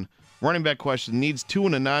 Dan, running back question, needs 2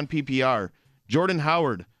 in a non-PPR. Jordan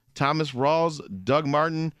Howard, Thomas Rawls, Doug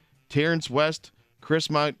Martin, Terrence West, Chris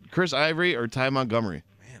Ivory, or Ty Montgomery?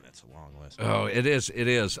 Man, that's a long list. Oh, it is. It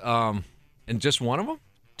is. And just one of them?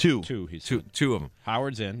 Two. Two of them.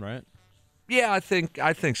 Howard's in, right? Yeah, I think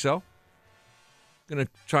so. Going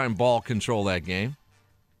to try and ball control that game.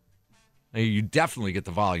 You definitely get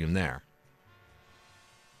the volume there.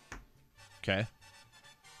 Okay.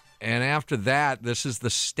 And after that, this is the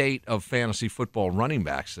state of fantasy football running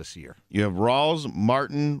backs this year. You have Rawls,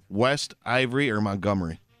 Martin, West, Ivory, or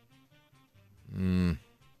Montgomery?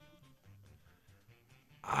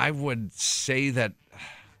 I would say that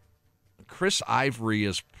Chris Ivory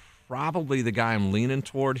is probably the guy I'm leaning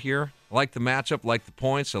toward here. I like the matchup, like the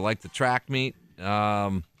points, I like the track meet.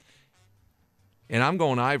 And I'm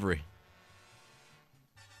going Ivory.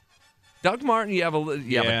 Doug Martin, you have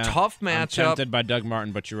a tough matchup. I'm tempted by Doug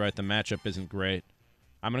Martin, but you're right. The matchup isn't great.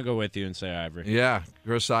 I'm going to go with you and say Ivory. Yeah,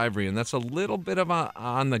 Chris Ivory. And that's a little bit of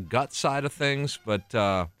on the gut side of things, but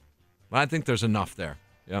I think there's enough there.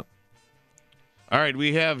 Yep. All right,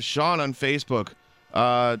 we have Sean on Facebook.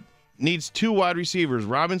 Needs 2 wide receivers,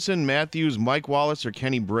 Robinson, Matthews, Mike Wallace, or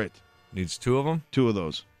Kenny Britt. Needs 2 of them? 2 of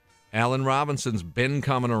those. Allen Robinson's been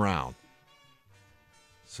coming around.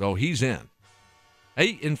 So he's in.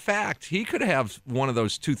 Hey, in fact, he could have one of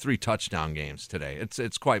those 2-3 touchdown games today.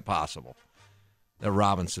 It's quite possible that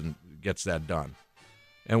Robinson gets that done.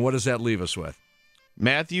 And what does that leave us with?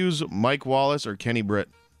 Matthews, Mike Wallace, or Kenny Britt?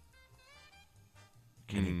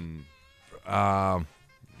 Rashad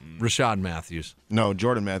Matthews. No,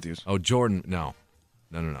 Jordan Matthews. Oh, Jordan. No.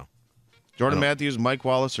 Jordan Matthews, Mike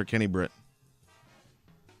Wallace, or Kenny Britt?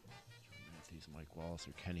 Matthews, Mike Wallace,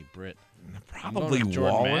 or Kenny Britt? Probably Jordan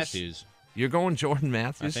Wallace. Matthews. You're going Jordan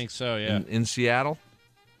Matthews? I think so, yeah. In Seattle?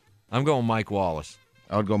 I'm going Mike Wallace.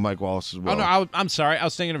 I would go Mike Wallace as well. Oh, no, I'm sorry. I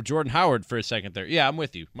was thinking of Jordan Howard for a second there. Yeah, I'm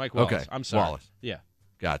with you. Mike Wallace. Okay. I'm sorry. Wallace. Yeah.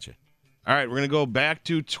 Gotcha. All right, we're going to go back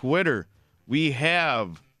to Twitter. We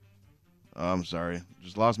have, I'm sorry,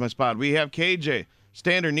 just lost my spot. We have KJ.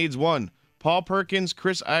 Standard needs 1. Paul Perkins,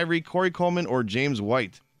 Chris Ivory, Corey Coleman, or James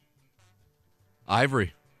White?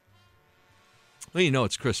 Ivory. Well, you know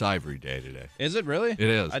it's Chris Ivory Day today. Is it really? It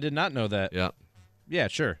is. I did not know that. Yeah. Yeah,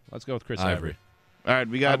 sure. Let's go with Chris Ivory. All right,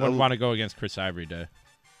 we I got. wouldn't want to go against Chris Ivory Day.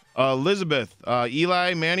 Elizabeth,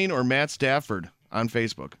 Eli Manning, or Matt Stafford on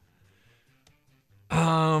Facebook?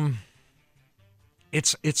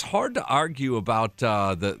 It's hard to argue about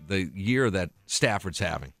the year that Stafford's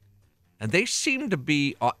having, and they seem to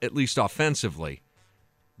be at least offensively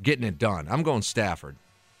getting it done. I'm going Stafford.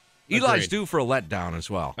 Agreed. Eli's due for a letdown as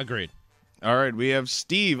well. Agreed. All right, we have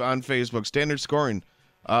Steve on Facebook. Standard scoring,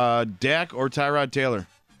 Dak or Tyrod Taylor?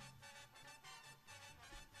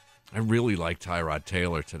 I really like Tyrod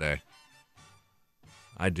Taylor today.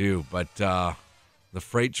 I do, but the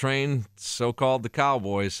freight train, so-called the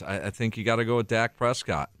Cowboys, I think you got to go with Dak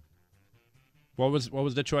Prescott. What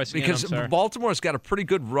was the choice again? Because Baltimore's got a pretty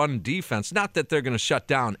good run defense. Not that they're going to shut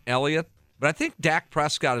down Elliott, but I think Dak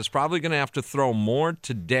Prescott is probably going to have to throw more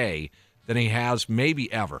today than he has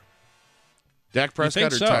maybe ever. Dak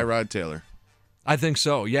Prescott or Tyrod Taylor? I think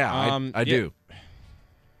so, yeah. I do.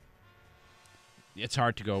 It's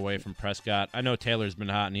hard to go away from Prescott. I know Taylor's been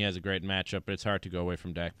hot and he has a great matchup, but it's hard to go away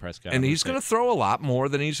from Dak Prescott. And he's going to throw a lot more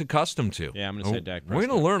than he's accustomed to. Yeah, I'm going to say Dak Prescott. We're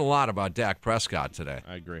going to learn a lot about Dak Prescott today.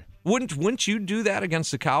 I agree. Wouldn't you do that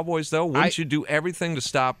against the Cowboys, though? Wouldn't you do everything to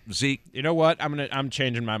stop Zeke? You know what? I'm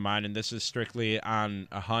changing my mind, and this is strictly on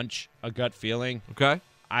a hunch, a gut feeling. Okay.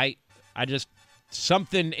 I just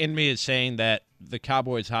something in me is saying that the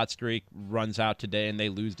Cowboys' hot streak runs out today and they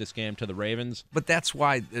lose this game to the Ravens. But that's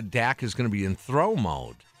why Dak is going to be in throw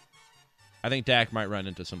mode. I think Dak might run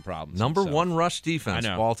into some problems. Number himself. 1 rush defense,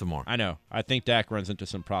 Baltimore. I know. I think Dak runs into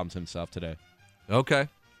some problems himself today. Okay.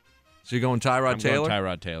 So you're going Tyrod Taylor? Going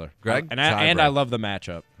Tyrod Taylor. Greg? And I love the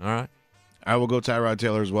matchup. All right. I will go Tyrod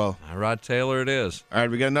Taylor as well. Tyrod Taylor it is. All right,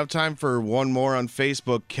 we got enough time for one more on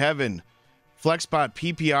Facebook. Kevin, flex spot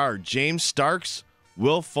PPR, James Starks,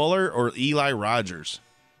 Will Fuller, or Eli Rogers?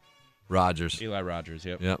 Rogers. Eli Rogers,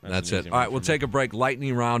 yep. Yep, that's it. All right, we'll take a break.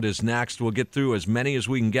 Lightning round is next. We'll get through as many as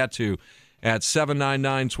we can get to at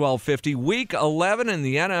 799-1250. Week 11 in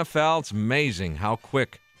the NFL. It's amazing how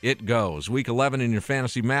quick it goes. Week 11 in your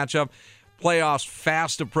fantasy matchup. Playoffs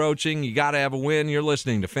fast approaching. You got to have a win. You're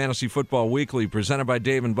listening to Fantasy Football Weekly, presented by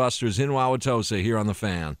Dave & Buster's in Wauwatosa here on The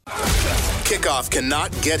Fan. Kickoff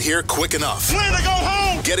cannot get here quick enough. Way to go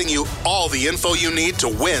home! Getting you all the info you need to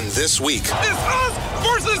win this week. It's us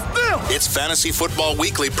versus them! It's Fantasy Football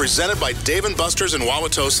Weekly, presented by Dave & Buster's in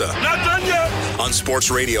Wauwatosa. Not done yet! On Sports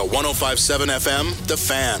Radio 105.7 FM, The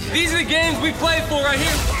Fan. These are the games we play for right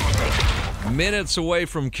here. Minutes away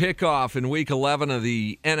from kickoff in Week 11 of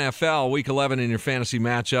the NFL. Week 11 in your fantasy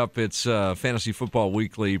matchup. It's Fantasy Football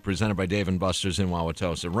Weekly presented by Dave & Buster's in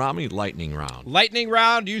Wauwatosa. Ramie, lightning round. Lightning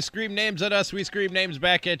round. You scream names at us. We scream names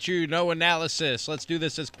back at you. No analysis. Let's do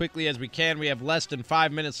this as quickly as we can. We have less than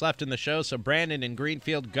 5 minutes left in the show, so Brandon in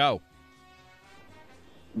Greenfield, go.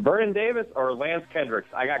 Vernon Davis or Lance Kendricks?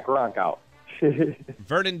 I got Gronk out.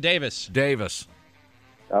 Vernon Davis. Davis.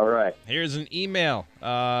 All right. Here's an email.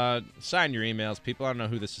 Sign your emails, people. I don't know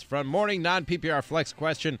who this is from. Morning non-PPR flex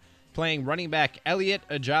question. Playing running back Elliott,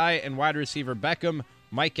 Ajayi, and wide receiver Beckham.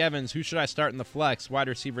 Mike Evans, who should I start in the flex? Wide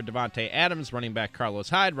receiver Devontae Adams, running back Carlos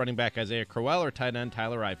Hyde, running back Isaiah Crowell, or tight end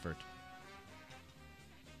Tyler Eifert?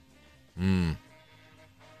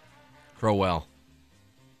 Crowell.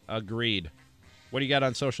 Agreed. What do you got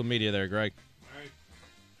on social media there, Greg?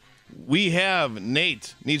 We have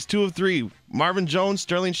Nate. Needs 2 of 3. Marvin Jones,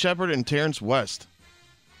 Sterling Shepard, and Terrence West.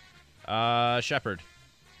 Shepard.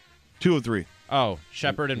 2 of 3. Oh,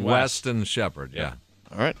 Shepard and West. West and Shepard, yeah.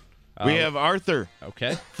 All right. We have Arthur.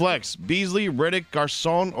 Okay. Flex, Beasley, Riddick,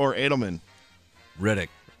 Garcon, or Edelman. Riddick.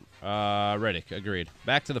 Riddick, agreed.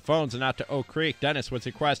 Back to the phones and out to Oak Creek. Dennis, what's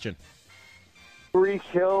your question? Tyreek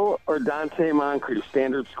Hill or Dante Moncrief,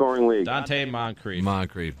 standard scoring league? Dante Moncrief.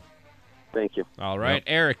 Moncrief. Thank you. All right. Yep.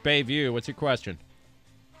 Eric, Bayview, what's your question?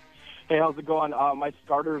 Hey, how's it going? My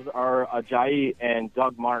starters are Ajayi and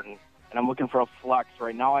Doug Martin, and I'm looking for a flex.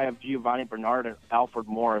 Right now I have Giovanni Bernard and Alfred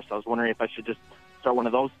Morris. I was wondering if I should just start one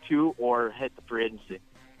of those two or hit the free agency.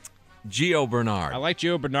 Gio Bernard. I like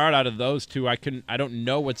Gio Bernard out of those two. I don't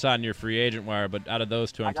know what's on your free agent wire, but out of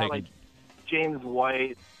those two, I'm taking like James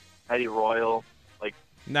White, Eddie Royal.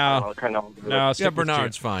 No. Yeah,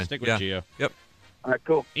 Bernard's fine. Stick with Gio. Yep. All right,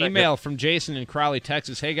 cool. Email from Jason in Crowley,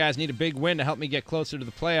 Texas. Hey, guys, need a big win to help me get closer to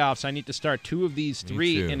the playoffs. I need to start 2 of these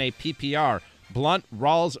 3 in a PPR. Blunt,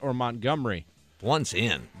 Rawls, or Montgomery? Blunt's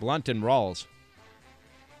in. Blunt and Rawls.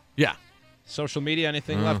 Yeah. Social media,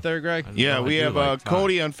 anything left there, Greg? Yeah, we have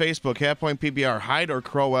Cody on Facebook, half point PPR, Hyde or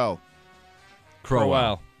Crowell?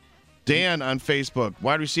 Crowell. Dan on Facebook,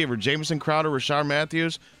 wide receiver, Jamison Crowder, Rashard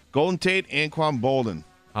Matthews, Golden Tate, Anquan Bolden.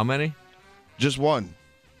 How many? Just one.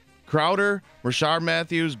 Crowder, Rashard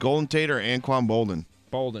Matthews, Golden Tate, or Anquan Bolden?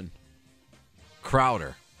 Bolden.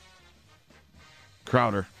 Crowder.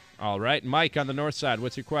 All right. Mike on the north side,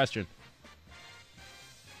 what's your question?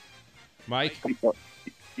 Mike?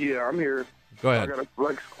 Yeah, I'm here. Go ahead. I got a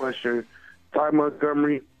flex question. Ty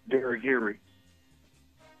Montgomery, Derrick Henry.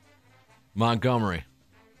 Montgomery.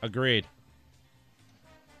 Agreed.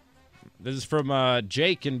 This is from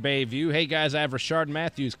Jake in Bayview. Hey, guys, I have Rashard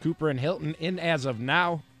Matthews, Cooper, and Hilton in as of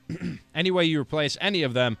now. Any way you replace any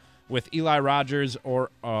of them with Eli Rogers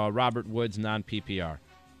or Robert Woods non-PPR.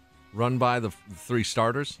 Run by the 3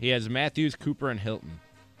 starters? He has Matthews, Cooper, and Hilton.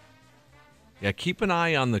 Yeah, keep an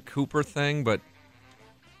eye on the Cooper thing, but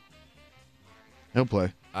he'll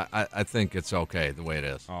play. I think it's okay the way it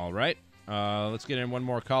is. All right. Let's get in one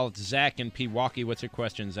more call. It's Zach in Pewaukee. What's your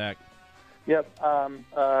question, Zach? Yep.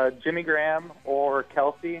 Jimmy Graham or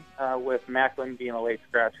Kelsey with Macklin being a late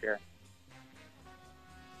scratch here.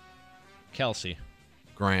 Kelsey.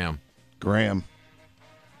 Graham. All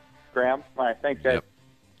right. Thanks, guys. Yep.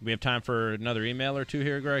 We have time for another email or two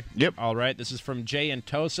here, Greg? Yep. All right. This is from Jay and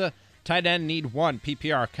Tosa. Tight end need 1.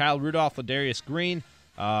 PPR. Kyle Rudolph, Ladarius Green.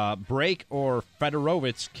 Break or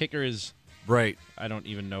Fedorovitz. Kicker is... Break. I don't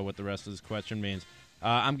even know what the rest of this question means.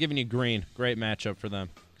 I'm giving you Green. Great matchup for them.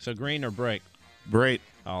 So Green or Break? Break.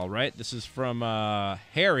 All right. This is from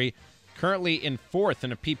Harry. Currently in 4th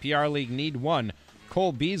in a PPR league. Need 1.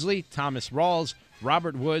 Cole Beasley, Thomas Rawls,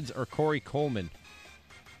 Robert Woods, or Corey Coleman?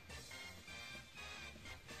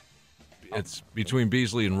 It's between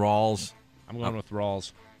Beasley and Rawls. I'm going with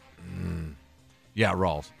Rawls. Yeah,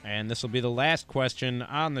 Rawls. And this will be the last question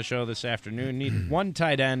on the show this afternoon. Need 1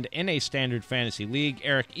 tight end in a standard fantasy league.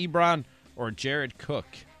 Eric Ebron or Jared Cook?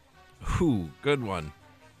 Ooh, good one.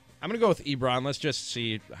 I'm going to go with Ebron. Let's just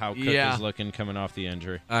see how Cook is looking coming off the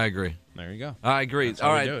injury. I agree. There you go. I agree. That's how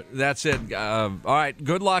all we right, do it. that's it. All right,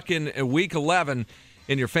 good luck in Week 11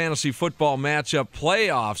 in your fantasy football matchup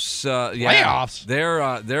playoffs. Playoffs?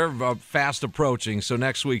 They're fast approaching, so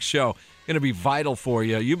next week's show going to be vital for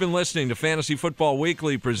you. You've been listening to Fantasy Football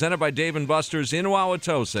Weekly, presented by Dave & Buster's in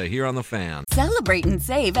Wauwatosa, here on The Fan. Celebrate and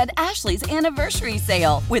save at Ashley's Anniversary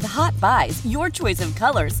Sale. With Hot Buys, your choice of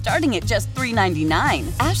colors starting at just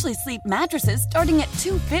 $3.99. Ashley Sleep mattresses starting at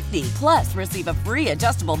 $2.50. Plus, receive a free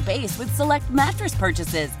adjustable base with select mattress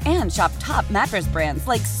purchases. And shop top mattress brands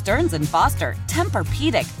like Stearns & Foster,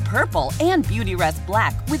 Tempur-Pedic, Purple, and Beautyrest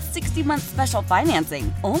Black with 60-month special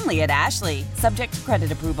financing. Only at Ashley. Subject to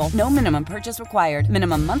credit approval. No minimum minimum purchase required.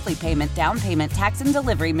 Minimum monthly payment, down payment, tax, and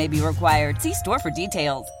delivery may be required. See store for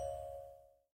details.